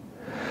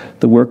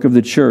 The work of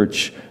the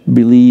church,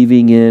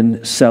 believing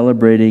in,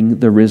 celebrating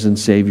the risen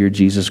Savior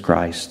Jesus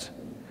Christ,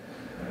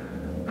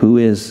 who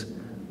is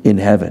in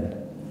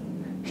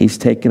heaven. He's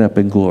taken up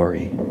in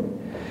glory.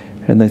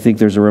 And I think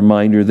there's a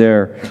reminder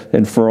there,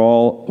 and for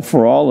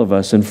all of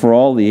us and for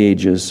all the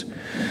ages,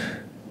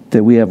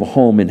 that we have a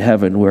home in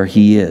heaven where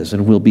he is,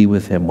 and we'll be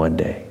with him one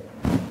day.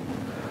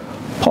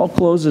 Paul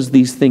closes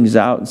these things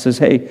out and says,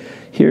 hey,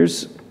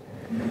 here's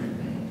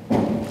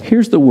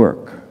the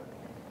work.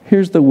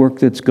 Here's the work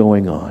that's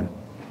going on.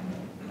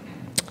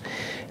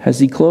 As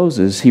he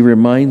closes, he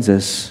reminds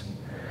us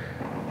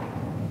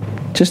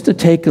just to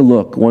take a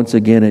look once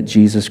again at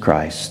Jesus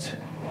Christ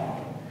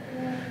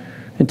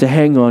and to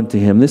hang on to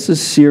him. This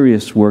is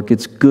serious work.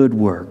 It's good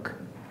work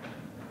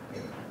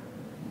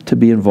to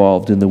be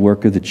involved in the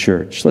work of the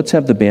church. Let's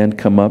have the band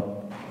come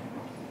up.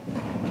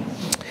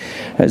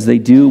 As they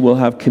do, we'll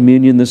have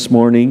communion this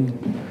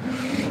morning.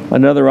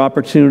 Another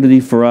opportunity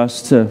for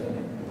us to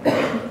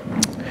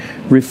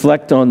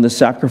reflect on the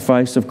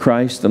sacrifice of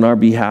Christ on our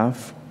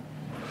behalf.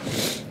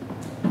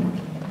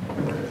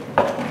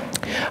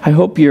 I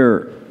hope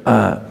you're,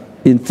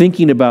 in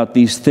thinking about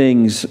these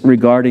things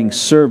regarding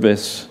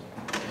service,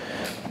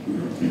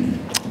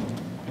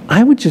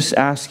 I would just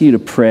ask you to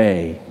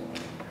pray.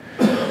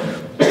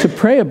 To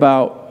pray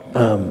about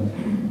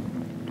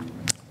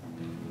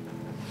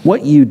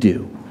what you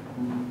do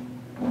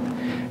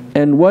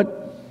and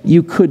what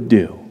you could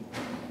do.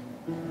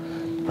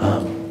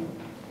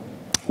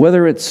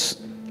 Whether it's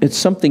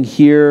something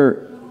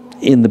here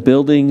in the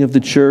building of the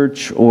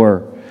church,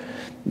 or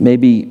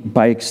maybe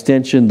by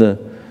extension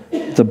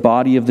the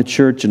body of the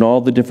church and all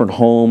the different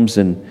homes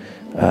and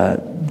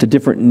the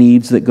different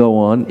needs that go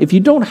on. If you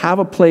don't have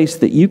a place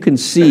that you can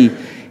see,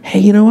 hey,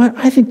 you know what?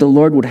 I think the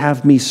Lord would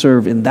have me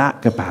serve in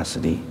that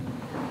capacity.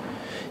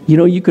 You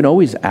know, you can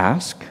always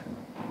ask.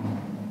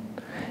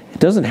 It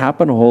doesn't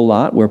happen a whole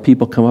lot where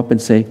people come up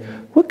and say,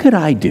 what could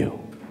I do?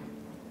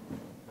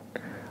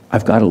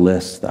 I've got a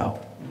list, though.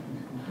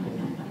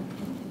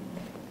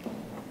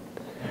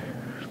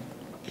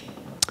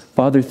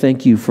 Father,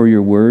 thank you for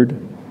your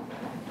word.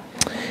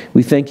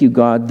 We thank you,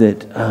 God,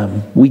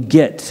 that we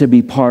get to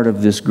be part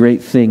of this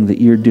great thing that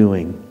you're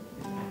doing.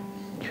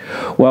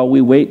 While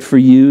we wait for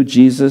you,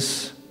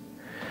 Jesus,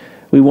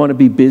 we want to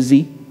be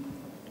busy.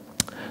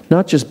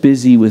 Not just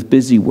busy with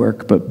busy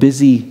work, but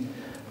busy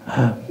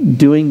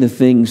doing the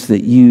things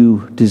that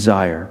you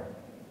desire.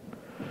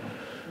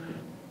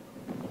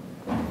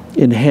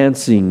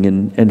 Enhancing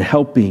and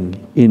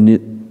helping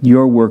in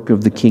your work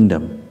of the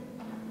kingdom.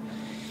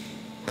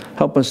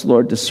 Help us,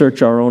 Lord, to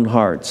search our own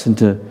hearts and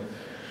to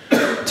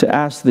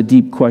ask the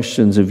deep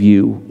questions of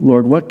you.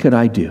 Lord, what could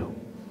I do?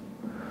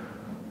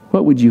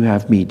 What would you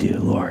have me do,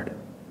 Lord?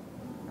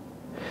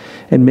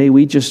 And may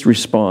we just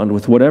respond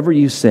with whatever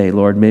you say,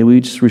 Lord. May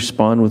we just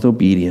respond with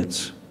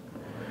obedience.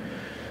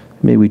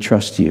 May we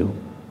trust you.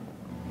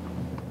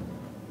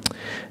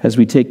 As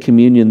we take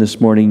communion this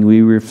morning,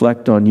 we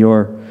reflect on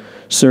your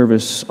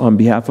service on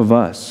behalf of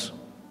us.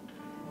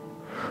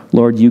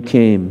 Lord, you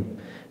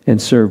came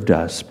and served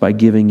us by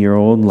giving your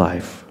own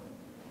life.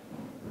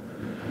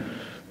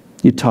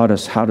 You taught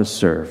us how to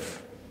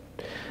serve.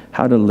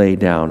 how to lay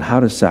down, how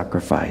to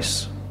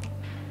sacrifice.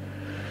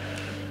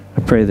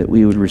 I pray that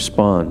we would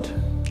respond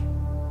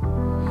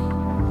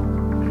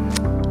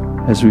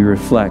as we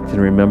reflect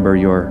and remember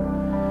your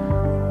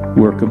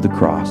work of the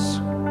cross.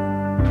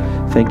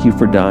 Thank you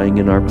for dying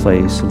in our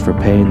place and for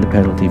paying the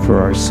penalty for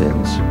our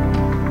sins.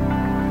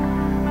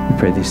 We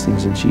pray these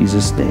things in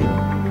Jesus' name.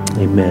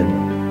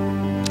 Amen.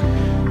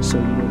 So